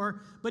and more,"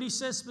 but he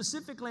says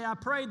specifically, "I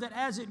pray that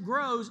as it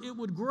grows, it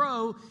would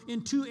grow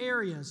in two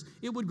areas.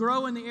 It would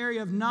grow in the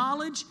area of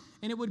knowledge,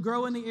 and it would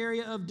grow in the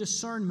area of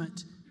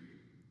discernment."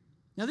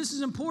 Now, this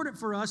is important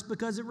for us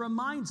because it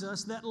reminds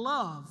us that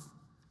love,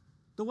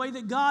 the way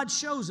that God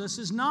shows us,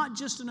 is not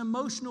just an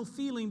emotional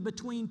feeling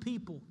between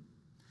people.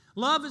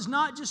 Love is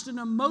not just an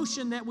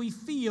emotion that we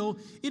feel.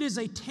 It is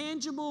a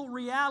tangible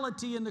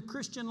reality in the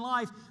Christian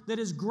life that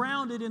is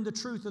grounded in the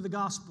truth of the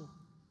gospel.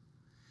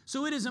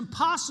 So it is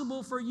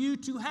impossible for you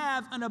to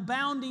have an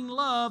abounding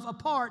love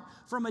apart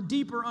from a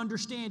deeper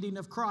understanding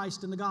of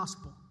Christ and the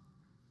gospel.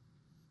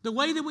 The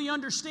way that we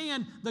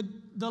understand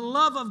the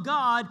love of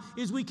God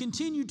is we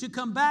continue to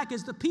come back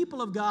as the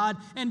people of God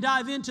and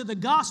dive into the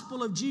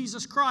gospel of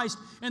Jesus Christ.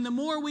 And the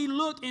more we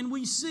look and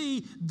we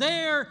see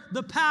there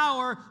the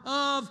power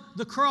of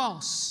the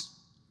cross,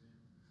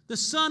 the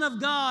Son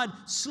of God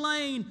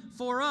slain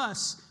for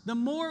us, the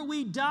more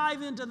we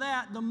dive into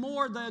that, the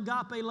more the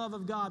agape love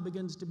of God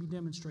begins to be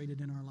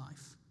demonstrated in our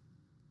life.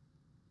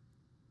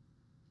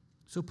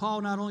 So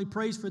Paul not only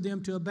prays for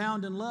them to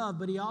abound in love,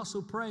 but he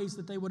also prays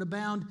that they would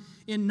abound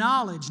in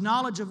knowledge.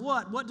 Knowledge of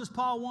what? What does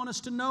Paul want us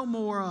to know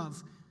more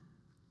of?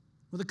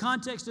 Well, the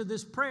context of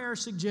this prayer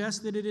suggests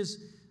that it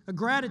is a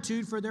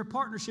gratitude for their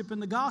partnership in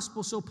the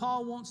gospel. So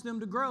Paul wants them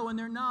to grow in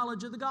their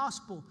knowledge of the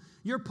gospel.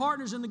 You're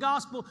partners in the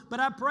gospel, but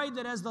I pray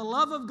that as the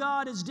love of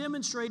God is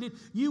demonstrated,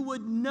 you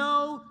would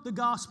know the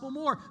gospel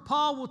more.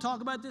 Paul will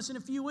talk about this in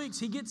a few weeks.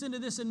 He gets into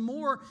this and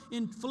more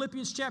in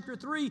Philippians chapter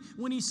 3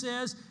 when he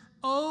says,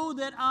 "Oh,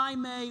 that I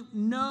may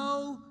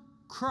know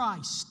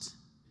Christ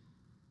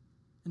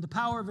and the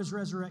power of His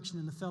resurrection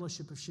and the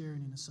fellowship of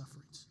sharing in His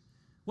sufferings."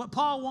 What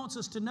Paul wants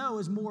us to know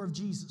is more of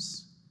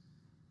Jesus.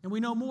 And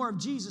we know more of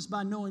Jesus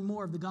by knowing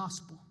more of the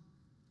gospel.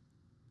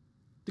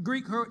 The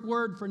Greek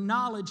word for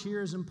knowledge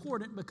here is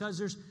important because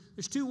there's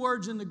two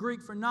words in the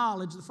Greek for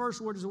knowledge. The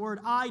first word is the word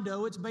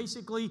eido. It's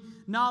basically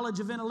knowledge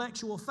of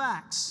intellectual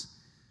facts.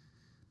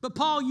 But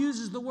Paul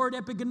uses the word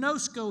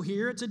epignosko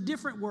here. It's a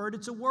different word.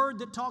 It's a word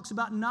that talks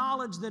about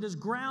knowledge that is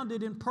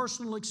grounded in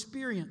personal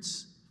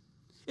experience.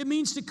 It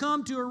means to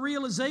come to a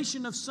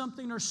realization of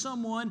something or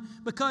someone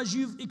because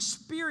you've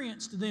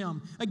experienced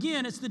them.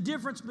 Again, it's the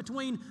difference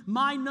between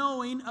my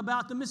knowing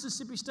about the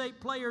Mississippi State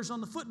players on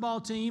the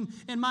football team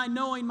and my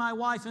knowing my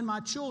wife and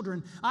my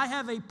children. I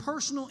have a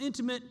personal,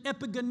 intimate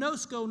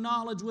epignosko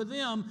knowledge with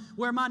them,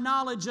 where my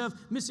knowledge of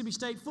Mississippi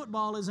State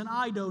football is an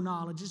eido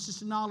knowledge. It's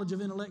just a knowledge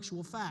of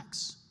intellectual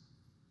facts.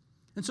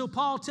 And so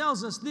Paul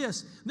tells us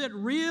this, that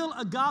real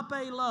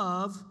agape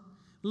love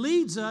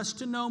leads us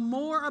to know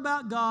more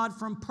about God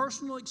from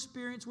personal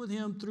experience with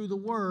Him through the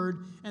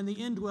Word and the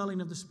indwelling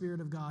of the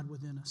Spirit of God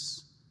within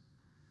us.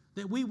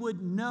 That we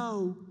would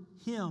know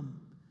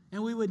Him,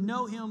 and we would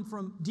know Him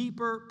from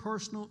deeper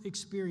personal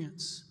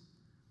experience.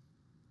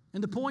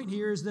 And the point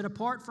here is that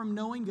apart from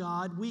knowing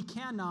God, we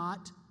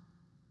cannot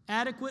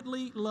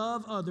adequately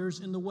love others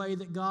in the way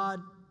that God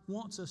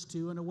wants us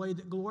to, in a way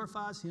that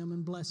glorifies Him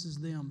and blesses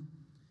them.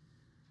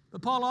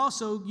 But Paul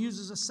also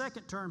uses a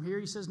second term here.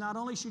 He says not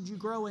only should you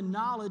grow in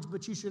knowledge,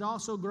 but you should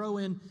also grow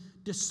in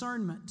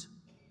discernment.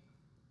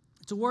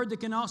 It's a word that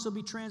can also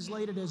be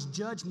translated as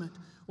judgment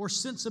or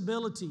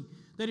sensibility.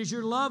 That as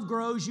your love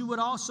grows, you would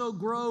also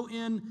grow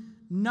in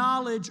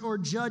knowledge or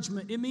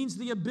judgment. It means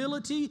the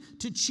ability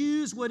to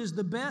choose what is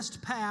the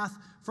best path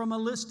from a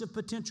list of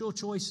potential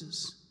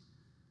choices.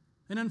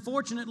 And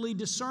unfortunately,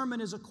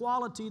 discernment is a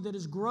quality that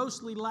is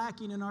grossly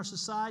lacking in our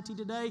society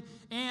today.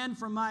 And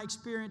from my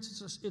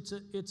experience,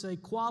 it's a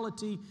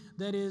quality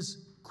that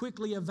is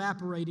quickly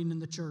evaporating in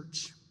the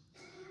church.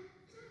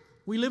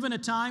 We live in a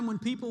time when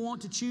people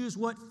want to choose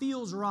what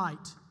feels right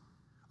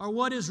or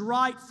what is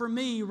right for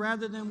me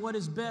rather than what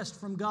is best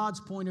from God's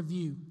point of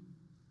view.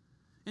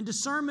 And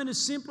discernment is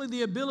simply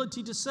the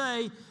ability to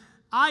say,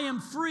 I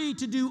am free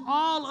to do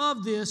all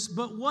of this,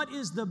 but what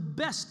is the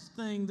best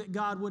thing that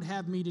God would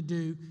have me to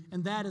do?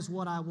 And that is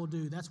what I will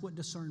do. That's what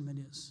discernment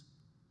is.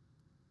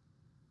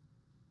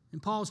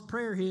 And Paul's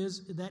prayer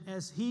is that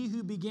as He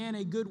who began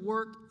a good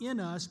work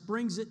in us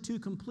brings it to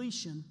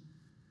completion,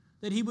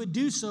 that He would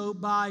do so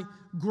by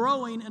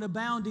growing and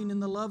abounding in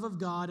the love of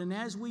God. And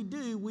as we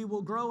do, we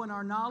will grow in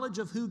our knowledge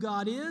of who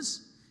God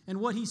is and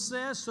what He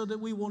says so that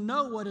we will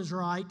know what is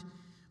right.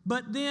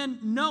 But then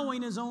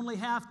knowing is only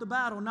half the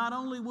battle. Not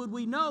only would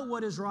we know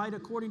what is right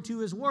according to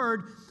His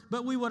Word,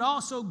 but we would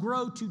also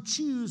grow to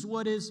choose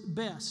what is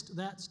best.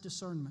 That's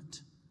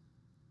discernment.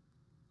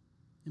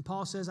 And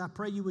Paul says, I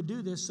pray you would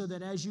do this so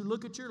that as you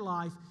look at your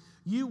life,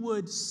 you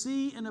would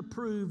see and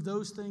approve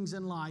those things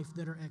in life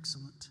that are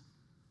excellent.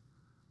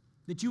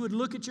 That you would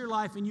look at your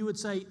life and you would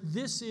say,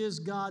 this is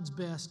God's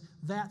best.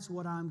 That's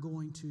what I'm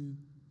going to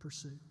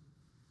pursue.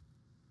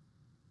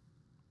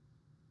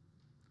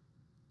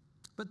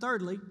 But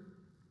thirdly,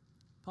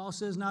 Paul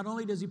says not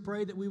only does he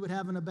pray that we would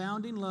have an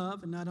abounding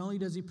love, and not only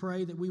does he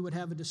pray that we would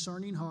have a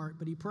discerning heart,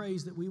 but he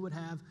prays that we would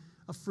have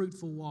a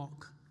fruitful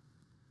walk.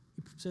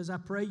 He says, I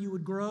pray you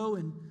would grow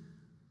in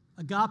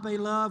agape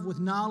love with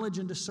knowledge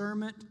and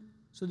discernment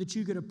so that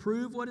you could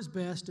approve what is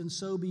best and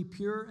so be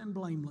pure and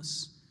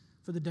blameless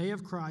for the day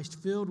of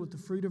Christ, filled with the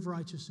fruit of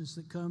righteousness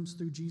that comes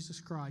through Jesus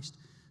Christ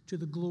to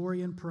the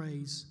glory and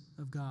praise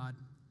of God.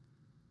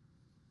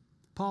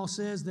 Paul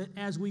says that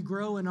as we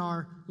grow in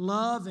our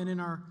love and in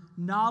our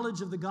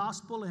knowledge of the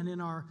gospel and in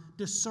our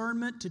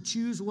discernment to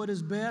choose what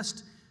is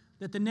best,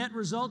 that the net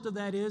result of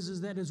that is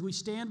that as we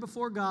stand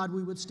before God,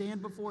 we would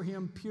stand before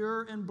Him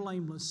pure and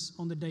blameless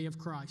on the day of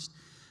Christ.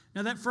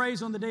 Now that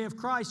phrase on the day of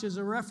Christ is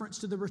a reference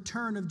to the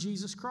return of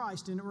Jesus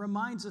Christ, and it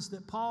reminds us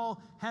that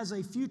Paul has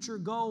a future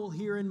goal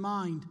here in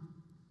mind.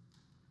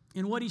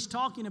 And what he's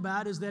talking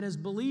about is that as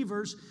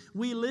believers,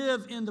 we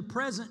live in the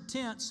present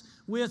tense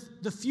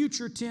with the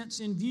future tense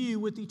in view,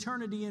 with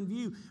eternity in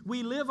view.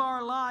 We live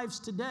our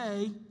lives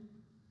today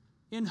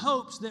in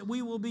hopes that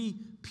we will be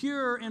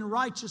pure and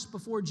righteous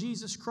before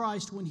Jesus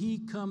Christ when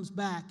He comes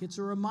back. It's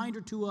a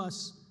reminder to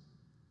us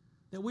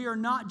that we are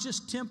not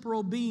just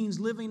temporal beings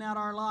living out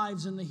our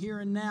lives in the here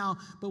and now,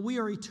 but we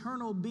are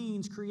eternal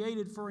beings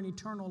created for an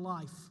eternal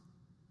life.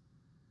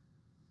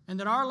 And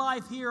that our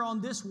life here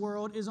on this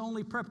world is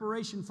only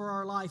preparation for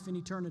our life in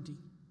eternity.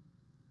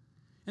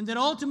 And that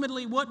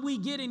ultimately what we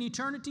get in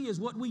eternity is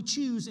what we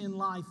choose in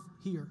life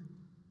here.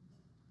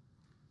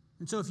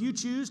 And so if you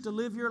choose to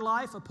live your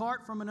life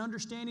apart from an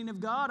understanding of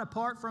God,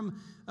 apart from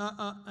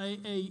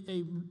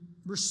a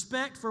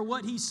respect for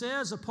what He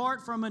says,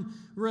 apart from a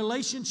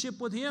relationship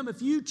with Him,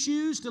 if you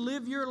choose to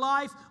live your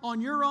life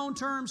on your own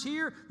terms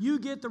here, you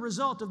get the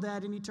result of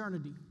that in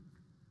eternity.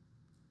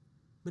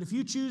 But if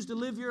you choose to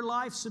live your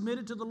life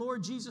submitted to the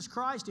Lord Jesus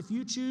Christ, if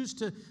you choose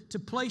to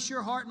place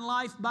your heart and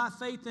life by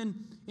faith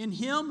in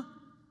Him,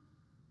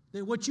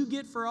 then what you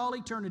get for all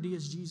eternity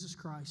is Jesus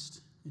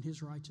Christ and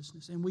His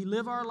righteousness. And we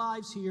live our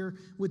lives here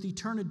with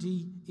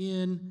eternity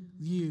in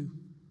view.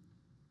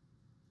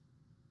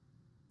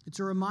 It's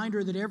a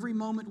reminder that every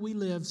moment we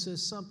live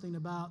says something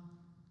about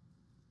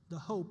the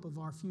hope of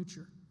our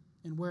future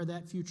and where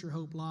that future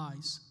hope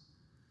lies.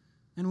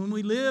 And when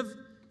we live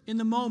in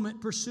the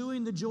moment,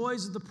 pursuing the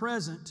joys of the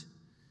present,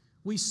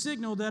 we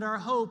signal that our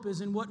hope is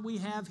in what we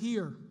have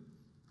here,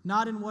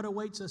 not in what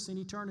awaits us in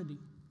eternity.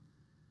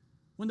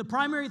 When the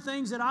primary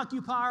things that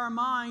occupy our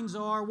minds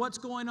are what's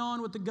going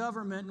on with the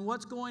government and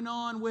what's going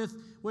on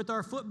with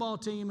our football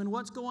team and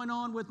what's going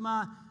on with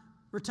my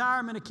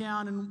retirement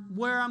account and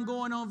where I'm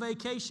going on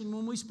vacation,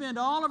 when we spend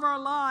all of our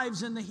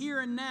lives in the here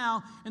and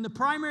now and the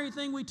primary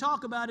thing we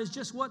talk about is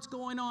just what's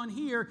going on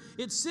here,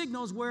 it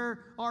signals where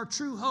our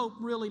true hope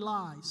really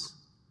lies.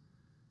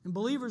 And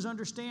believers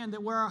understand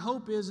that where our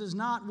hope is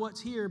not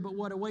what's here, but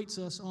what awaits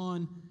us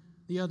on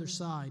the other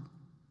side.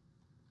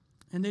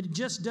 And that it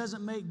just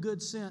doesn't make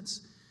good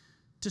sense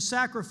to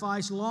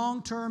sacrifice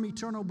long-term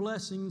eternal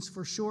blessings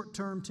for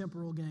short-term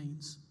temporal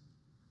gains.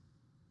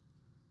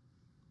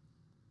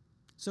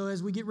 So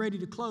as we get ready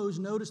to close,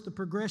 notice the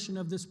progression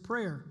of this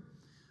prayer.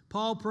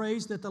 Paul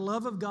prays that the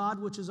love of God,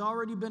 which has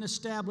already been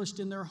established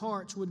in their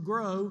hearts, would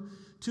grow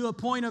to a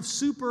point of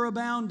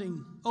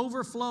superabounding,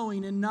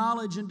 overflowing in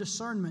knowledge and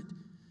discernment.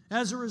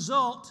 As a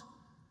result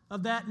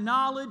of that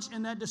knowledge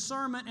and that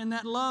discernment and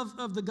that love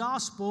of the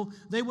gospel,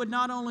 they would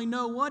not only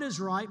know what is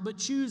right, but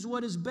choose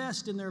what is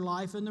best in their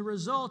life. And the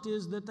result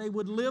is that they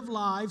would live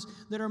lives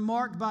that are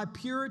marked by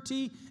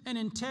purity and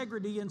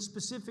integrity, and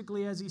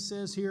specifically, as he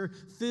says here,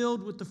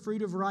 filled with the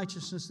fruit of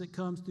righteousness that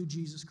comes through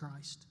Jesus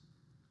Christ.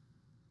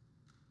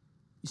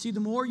 You see,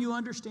 the more you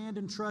understand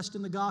and trust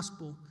in the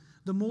gospel,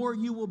 the more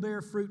you will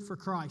bear fruit for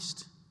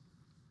Christ.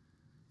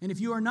 And if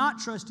you are not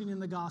trusting in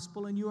the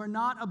gospel and you are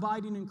not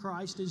abiding in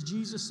Christ, as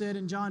Jesus said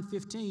in John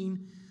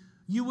 15,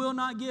 you will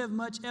not give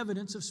much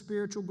evidence of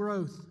spiritual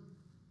growth.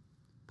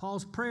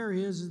 Paul's prayer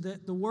is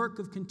that the work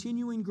of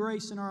continuing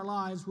grace in our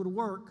lives would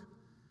work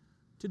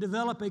to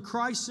develop a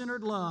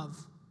Christ-centered love.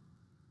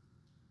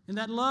 And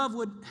that love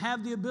would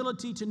have the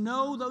ability to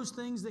know those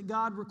things that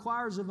God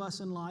requires of us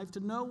in life, to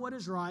know what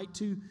is right,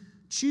 to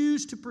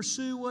choose to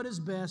pursue what is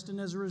best, and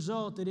as a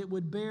result, that it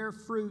would bear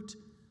fruit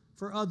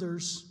for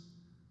others,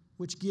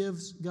 which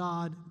gives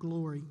God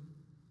glory.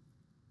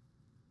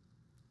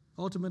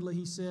 Ultimately,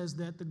 he says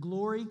that the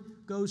glory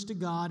goes to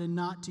God and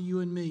not to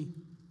you and me.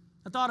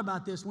 I thought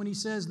about this when he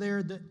says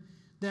there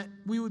that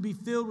we would be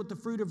filled with the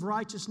fruit of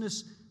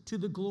righteousness to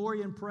the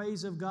glory and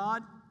praise of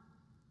God.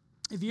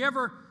 If you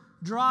ever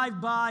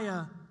drive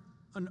by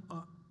an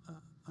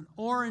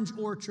orange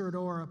orchard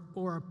or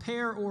a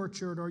pear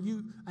orchard or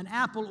an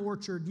apple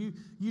orchard,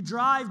 you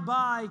drive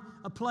by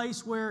a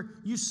place where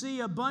you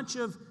see a bunch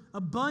of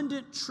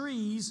abundant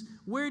trees,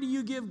 where do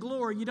you give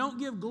glory? You don't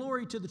give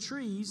glory to the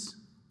trees.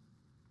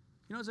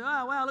 You don't say,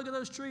 oh, wow, look at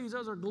those trees.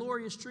 Those are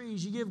glorious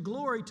trees. You give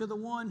glory to the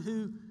one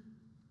who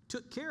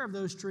took care of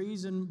those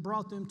trees and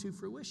brought them to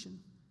fruition.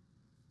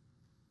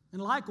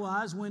 And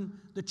likewise, when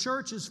the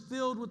church is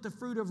filled with the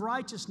fruit of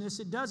righteousness,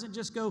 it doesn't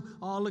just go,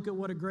 oh, look at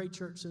what a great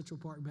church Central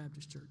Park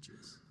Baptist Church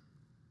is.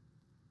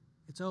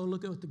 It's, oh,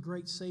 look at the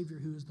great Savior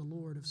who is the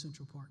Lord of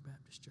Central Park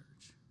Baptist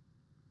Church.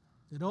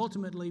 That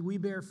ultimately we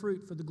bear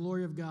fruit for the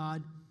glory of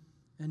God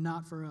and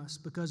not for us,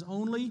 because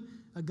only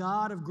a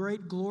God of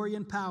great glory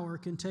and power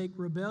can take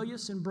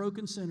rebellious and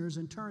broken sinners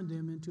and turn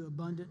them into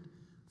abundant,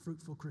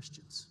 fruitful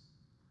Christians.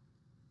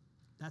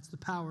 That's the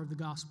power of the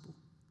gospel.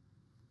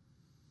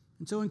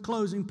 And so in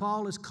closing,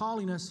 Paul is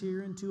calling us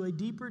here into a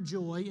deeper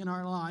joy in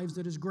our lives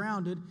that is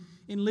grounded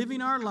in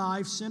living our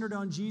lives centered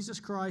on Jesus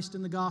Christ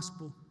and the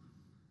gospel.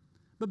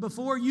 But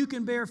before you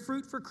can bear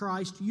fruit for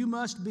Christ, you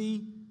must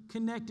be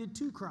connected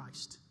to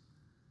Christ.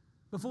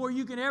 Before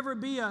you can ever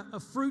be a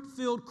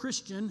fruit-filled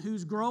Christian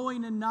who's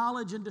growing in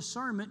knowledge and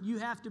discernment, you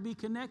have to be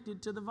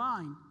connected to the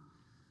vine.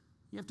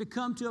 You have to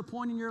come to a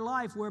point in your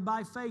life where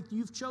by faith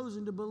you've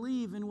chosen to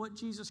believe in what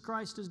Jesus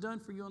Christ has done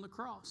for you on the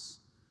cross.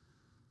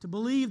 to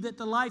believe that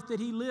the life that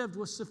he lived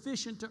was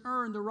sufficient to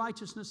earn the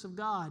righteousness of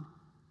God,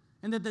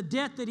 and that the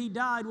death that he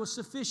died was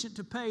sufficient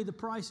to pay the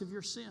price of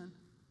your sin.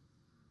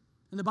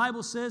 And the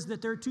Bible says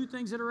that there are two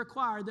things that are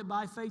required: that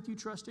by faith you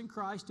trust in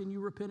Christ and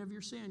you repent of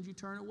your sins. You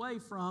turn away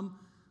from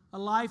a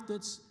life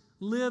that's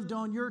lived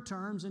on your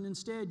terms, and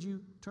instead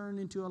you turn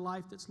into a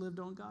life that's lived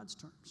on God's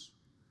terms.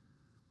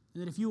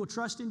 And that if you will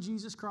trust in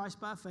Jesus Christ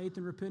by faith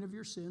and repent of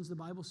your sins, the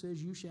Bible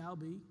says you shall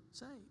be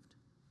saved.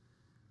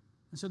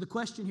 And so the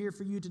question here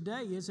for you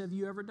today is, have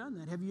you ever done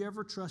that? Have you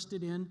ever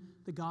trusted in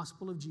the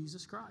gospel of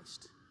Jesus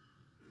Christ?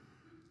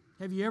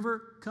 Have you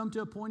ever come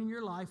to a point in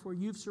your life where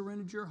you've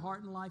surrendered your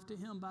heart and life to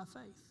Him by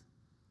faith?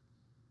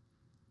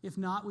 If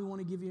not, we want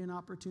to give you an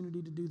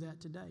opportunity to do that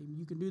today.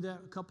 You can do that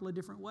a couple of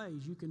different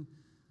ways. You can,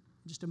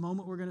 in just a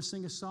moment, we're going to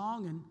sing a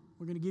song, and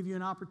we're going to give you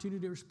an opportunity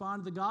to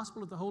respond to the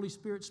gospel. If the Holy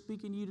Spirit's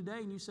speaking to you today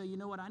and you say, you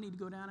know what, I need to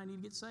go down, I need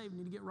to get saved, I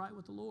need to get right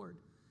with the Lord,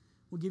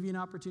 we'll give you an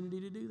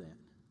opportunity to do that.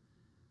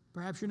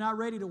 Perhaps you're not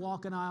ready to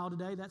walk an aisle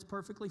today. That's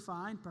perfectly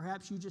fine.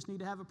 Perhaps you just need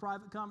to have a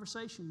private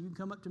conversation. You can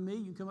come up to me,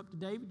 you can come up to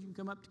David, you can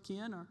come up to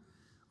Ken, or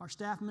our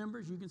staff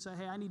members. You can say,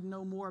 hey, I need to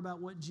know more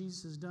about what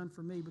Jesus has done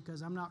for me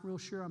because I'm not real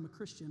sure I'm a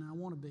Christian and I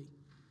want to be.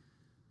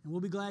 And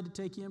we'll be glad to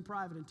take you in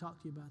private and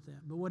talk to you about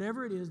that. But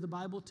whatever it is, the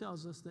Bible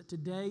tells us that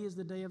today is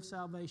the day of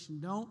salvation.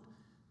 Don't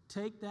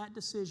take that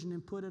decision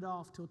and put it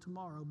off till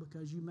tomorrow,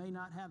 because you may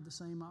not have the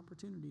same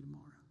opportunity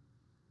tomorrow.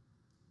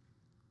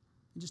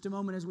 In just a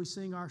moment, as we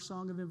sing our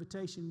song of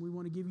invitation, we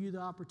want to give you the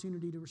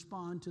opportunity to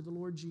respond to the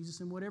Lord Jesus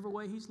in whatever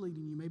way He's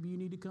leading you. Maybe you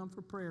need to come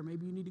for prayer.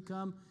 Maybe you need to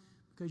come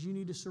because you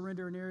need to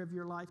surrender an area of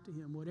your life to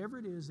Him. Whatever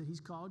it is that He's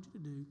called you to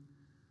do,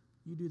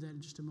 you do that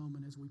in just a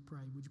moment as we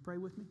pray. Would you pray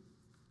with me?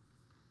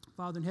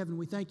 Father in heaven,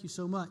 we thank you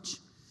so much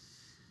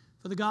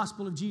for the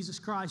gospel of Jesus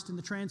Christ and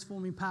the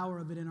transforming power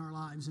of it in our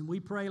lives. And we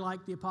pray,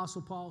 like the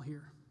Apostle Paul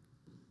here,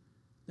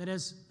 that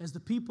as the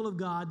people of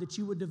God, that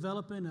you would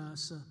develop in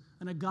us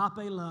an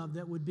agape love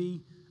that would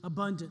be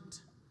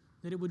abundant,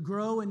 that it would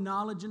grow in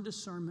knowledge and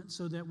discernment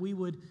so that we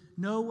would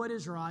know what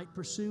is right,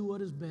 pursue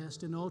what is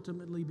best, and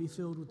ultimately be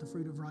filled with the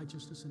fruit of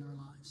righteousness in our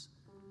lives.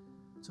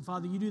 So,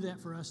 Father, you do that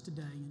for us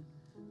today. And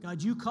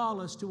God, you call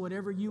us to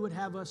whatever you would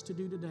have us to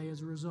do today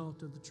as a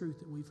result of the truth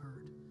that we've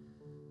heard.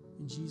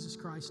 In Jesus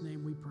Christ's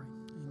name we pray.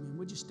 Amen.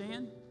 Would you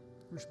stand?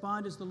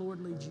 Respond as the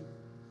Lord leads you.